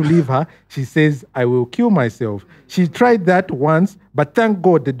decide to leave her, she says I will kill myself. She tried that once, but thank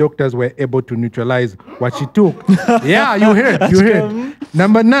God the doctors were able to neutralize what she took. Yeah, you heard.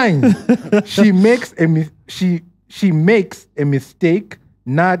 Number nine, she makes a mistake,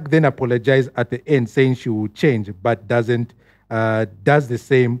 nag, then apologize at the end, saying she will change, but does the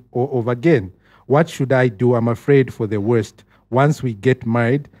same all over again. What should I do? I'm afraid for the worst. Once we get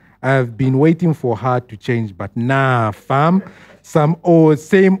married, I've been waiting for her to change, but nah, fam. Same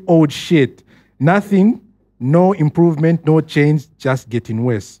old shit. Nothing, no improvement, no change, just getting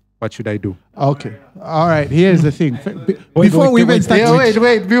worse. What should I do? Okay. All right. Here's the thing. Before we even start.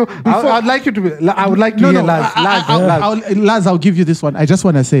 Wait, Bill. I'd like you to. I would like to hear Laz. Laz, I'll give you this one. I just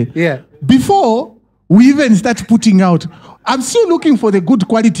want to say. Yeah. Before we even start putting out, I'm still looking for the good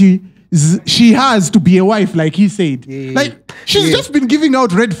quality she has to be a wife, like he said. Yeah. Like she's just been giving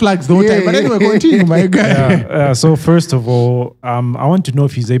out red flags the whole time. But anyway, continue, my guy. So first of all, I want to know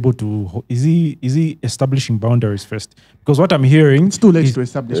if he's able to. Is he establishing boundaries first? Because what I'm hearing, It's too late to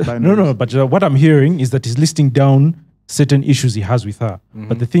establish boundaries. No. But what I'm hearing is that he's listing down certain issues he has with her.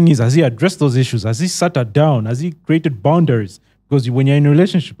 But the thing is, has he addressed those issues? Has he sat her down? Has he created boundaries? Because when you're in a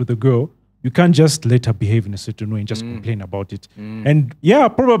relationship with a girl, you can't just let her behave in a certain way and just complain about it. And yeah,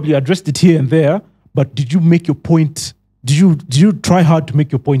 probably addressed it here and there, but did you make your point? Did you try hard to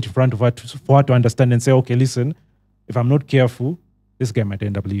make your point in front of her for her to understand and say, okay, listen, if I'm not careful, this guy might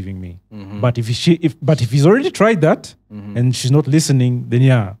end up leaving me. But if he's already tried that and she's not listening, then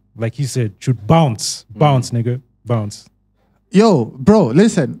yeah, like he said, should bounce, nigga, bounce. Yo, bro,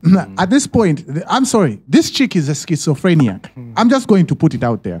 listen. At this point, I'm sorry. This chick is a schizophrenic. I'm just going to put it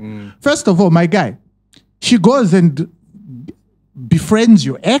out there. First of all, my guy, she goes and befriends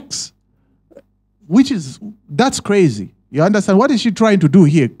your ex, that's crazy. You understand? What is she trying to do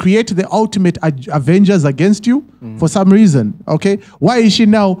here? Create the ultimate Avengers against you for some reason, okay? Why is she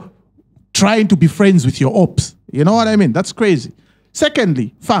now trying to be friends with your ops? You know what I mean? That's crazy.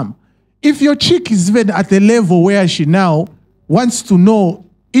 Secondly, fam, if your chick is even at the level where she now wants to know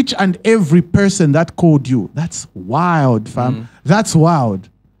each and every person that called you, that's wild, fam. That's wild.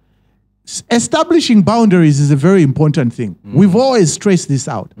 Establishing boundaries is a very important thing. We've always stressed this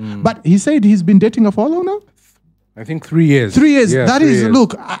out. But he said he's been dating her for how long now? I think 3 years. 3 years. Yeah, That 3 is, years.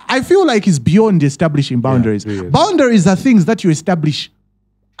 look, I feel like it's beyond establishing boundaries. 3 years. Boundaries are things that you establish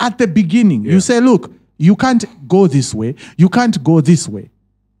at the beginning. You say, look, you can't go this way. You can't go this way.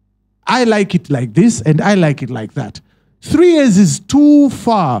 I like it like this and I like it like that. 3 years is too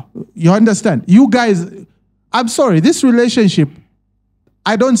far. You understand? You guys, I'm sorry, this relationship,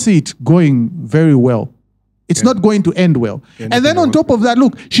 I don't see it going very well. It's not going to end well. And then on top of that,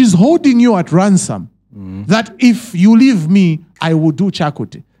 look, she's holding you at ransom. That if you leave me, I will do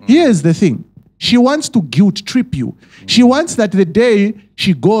chakote. Here's the thing. She wants to guilt trip you. She wants that the day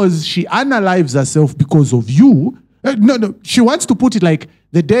she goes, she unalives herself because of you. No. She wants to put it like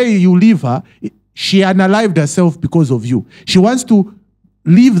the day you leave her, she unalived herself because of you. She wants to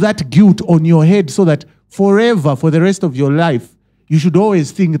leave that guilt on your head so that forever, for the rest of your life, you should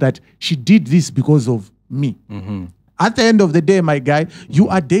always think that she did this because of me. At the end of the day, my guy, you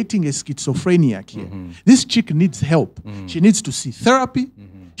are dating a schizophrenic here. This chick needs help. She needs to see therapy.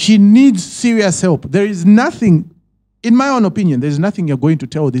 She needs serious help. There is nothing, in my own opinion, there's nothing you're going to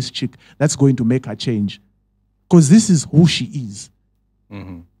tell this chick that's going to make her change. Because this is who she is.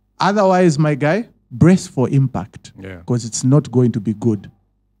 Otherwise, my guy, brace for impact. Because it's not going to be good.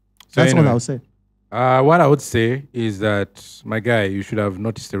 So That's anyway, all I'll say. What I would say is that, my guy, you should have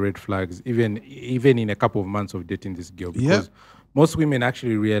noticed the red flags even in a couple of months of dating this girl, because most women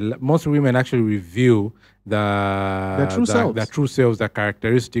actually reveal their true selves, their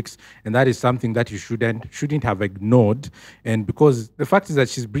characteristics, and that is something that you shouldn't have ignored. And because the fact is that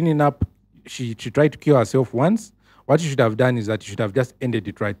she's bringing up, she tried to kill herself once. What you should have done is that you should have just ended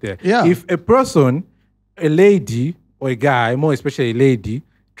it right there. If a person, a lady or a guy, more especially a lady,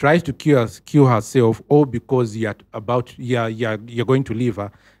 tries to kill herself, or because you're going to leave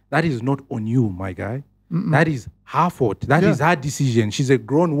her, that is not on you, my guy. That is her fault. That is her decision. She's a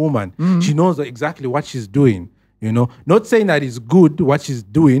grown woman. She knows exactly what she's doing. You know, not saying that it's good what she's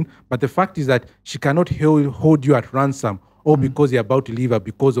doing, but the fact is that she cannot hold you at ransom, or because you're about to leave her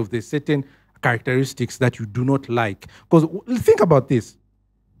because of the certain characteristics that you do not like. Because think about this.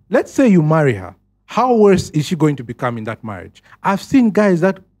 Let's say you marry her. How worse is she going to become in that marriage? I've seen guys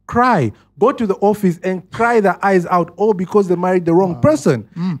that cry, go to the office and cry their eyes out, all because they married the wrong person.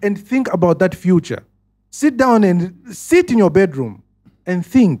 And think about that future. Sit down and sit in your bedroom and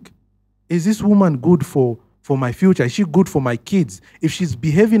think, is this woman good for my future? Is she good for my kids? If she's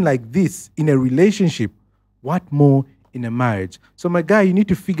behaving like this in a relationship, what more in a marriage? So my guy, you need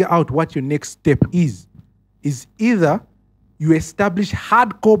to figure out what your next step is. Is either you establish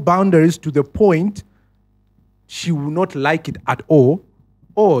hardcore boundaries to the point she will not like it at all,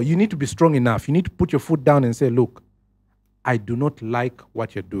 or you need to be strong enough. You need to put your foot down and say, look, I do not like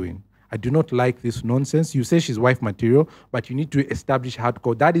what you're doing. I do not like this nonsense. You say she's wife material, but you need to establish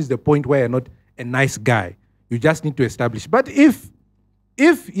hardcore. That is the point where you're not a nice guy. You just need to establish. But if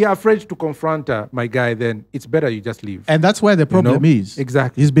you're afraid to confront her, my guy, then it's better you just leave. And that's where the problem is.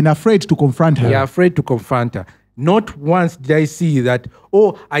 Exactly. He's been afraid to confront her. You're afraid to confront her. Not once did I see that,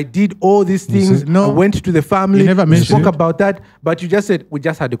 oh, I did all these things. No. I went to the family. You never we mentioned spoke it. about that. But you just said, we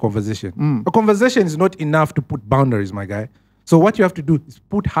just had a conversation. A conversation is not enough to put boundaries, my guy. So what you have to do is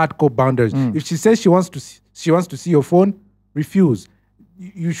put hardcore boundaries. If she says she wants to see your phone, refuse.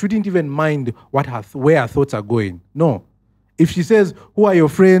 You shouldn't even mind where her thoughts are going. No. If she says, who are your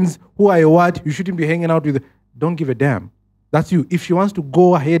friends? Who are your what? You shouldn't be hanging out with. Don't give a damn. That's you. If she wants to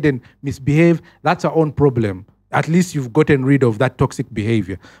go ahead and misbehave, that's her own problem. At least you've gotten rid of that toxic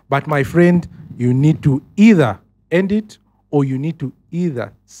behavior. But my friend, you need to either end it or you need to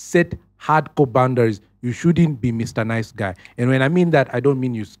either set hardcore boundaries. You shouldn't be Mr. Nice Guy. And when I mean that, I don't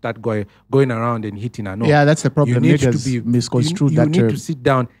mean you start going around and hitting her. No. Yeah, that's the problem. You need Niggas to be misconstrued you that need term. to sit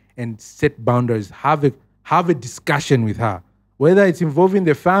down and set boundaries. Have a discussion with her. Whether it's involving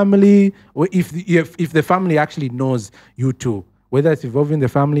the family, or if the family actually knows you too. Whether it's involving the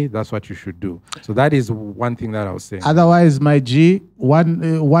family, that's what you should do. So that is one thing that I was saying. Otherwise, my G,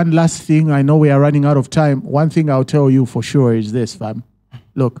 one last thing. I know we are running out of time. One thing I'll tell you for sure is this, fam.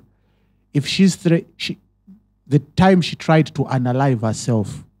 Look, if the time she tried to unalive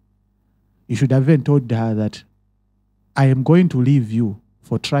herself, you should have even told her that I am going to leave you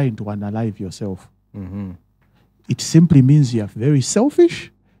for trying to unalive yourself. It simply means you're very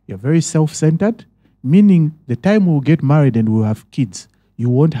selfish, you're very self-centered, meaning the time we'll get married and we'll have kids, you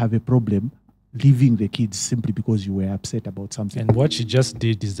won't have a problem leaving the kids simply because you were upset about something. And what she just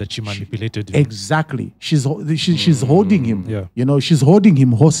did is that she manipulated him. Exactly. She's holding him. Yeah. You know, she's holding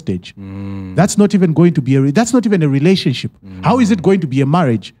him hostage. That's not even going to be that's not even a relationship. How is it going to be a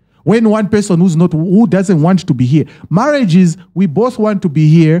marriage? When one person who doesn't want to be here. Marriage is we both want to be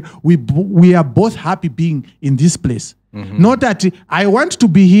here. We are both happy being in this place. Not that I want to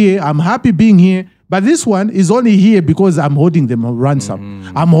be here, I'm happy being here, but this one is only here because I'm holding them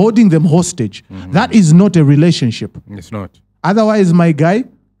ransom. I'm holding them hostage. That is not a relationship. It's not. Otherwise, my guy,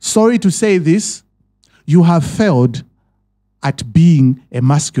 sorry to say this, you have failed at being a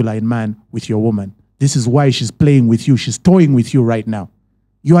masculine man with your woman. This is why she's playing with you. She's toying with you right now.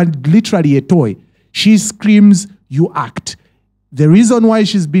 You are literally a toy. She screams, you act. The reason why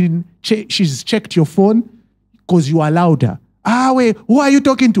she's checked your phone, because you allowed her. Wait, who are you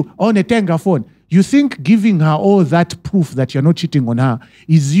talking to? On a Tenga phone. You think giving her all that proof that you're not cheating on her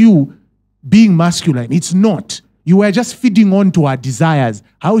is you being masculine. It's not. You were just feeding on to her desires.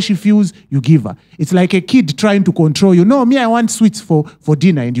 How she feels, you give her. It's like a kid trying to control you. No, me, I want sweets for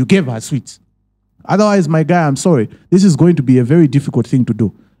dinner, and you gave her sweets. Otherwise, my guy, I'm sorry. This is going to be a very difficult thing to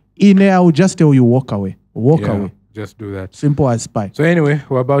do. In there, I will just tell you, walk away. Walk away. Just do that. Simple as pie. So anyway,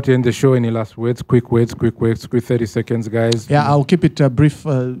 we're about to end the show. Any last words? Quick 30 seconds, guys. Yeah, I'll keep it brief.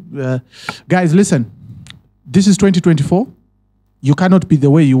 Guys, listen. This is 2024. You cannot be the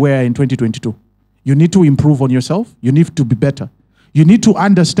way you were in 2022. You need to improve on yourself. You need to be better. You need to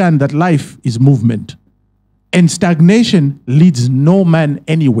understand that life is movement. And stagnation leads no man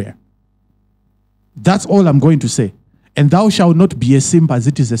anywhere. That's all I'm going to say. And thou shalt not be a simp as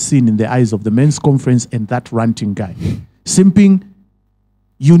it is a sin in the eyes of the men's conference and that ranting guy. Simping,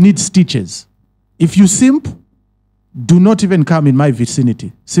 you need stitches. If you simp, do not even come in my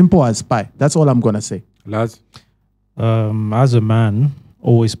vicinity. Simple as pie. That's all I'm going to say. Laz? As a man,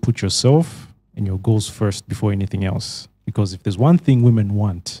 always put yourself and your goals first before anything else. Because if there's one thing women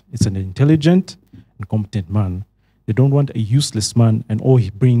want, it's an intelligent and competent man. They don't want a useless man and all he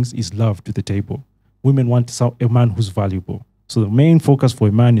brings is love to the table. Women want a man who's valuable. So the main focus for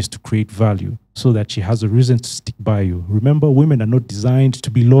a man is to create value so that she has a reason to stick by you. Remember, women are not designed to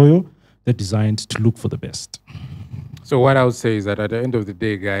be loyal. They're designed to look for the best. So what I would say is that at the end of the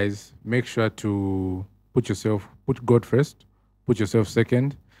day, guys, make sure to put God first, put yourself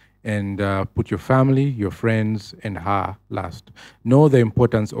second, and put your family, your friends, and her last. Know the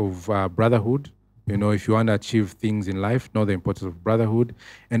importance of brotherhood. You know, if you want to achieve things in life, know the importance of brotherhood,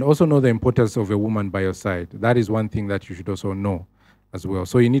 and also know the importance of a woman by your side. That is one thing that you should also know as well.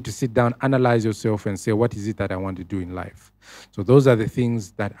 So you need to sit down, analyze yourself, and say, what is it that I want to do in life? So those are the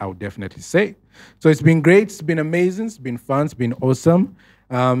things that I would definitely say. So it's been great. It's been amazing. It's been fun. It's been awesome.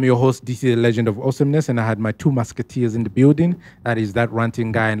 Your host, DC, the Legend of Awesomeness, and I had my two musketeers in the building. That is that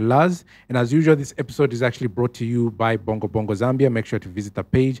ranting guy and Laz. And as usual, this episode is actually brought to you by bongobongo Zambia. Make sure to visit the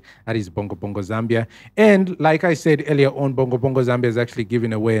page. That is bongobongo Zambia. And like I said earlier on, bongobongo Zambia is actually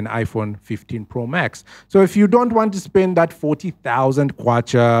giving away an iPhone 15 Pro Max. So if you don't want to spend that 40,000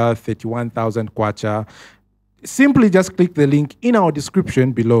 kwacha, 31,000 kwacha, simply just click the link in our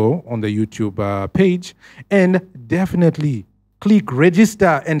description below on the YouTube page, and definitely click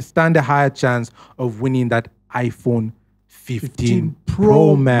register and stand a higher chance of winning that iPhone 15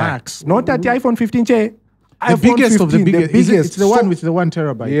 Pro Max. Not that the iPhone 15, che. The iPhone biggest of the 15, biggest. It's the So- one with the 1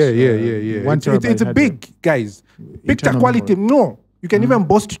 terabyte. Yeah. 1 It's terabyte a hard big, guys. Picture internal quality. memory. No. You can even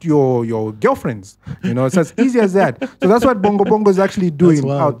boast to your girlfriends. You know, it's as easy as that. So that's what Bongo Bongo is actually doing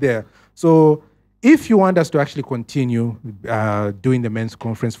wild. out there. So if you want us to actually continue doing the men's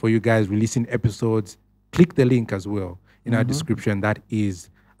conference for you guys, releasing episodes, click the link as well in our description. That is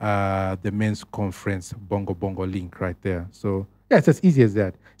the men's conference Bongo Bongo link right there. So yeah, it's as easy as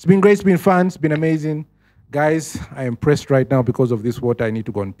that. It's been great. It's been fun. It's been amazing. Guys, I am pressed right now because of this water. I need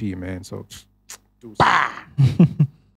to go and pee, man. So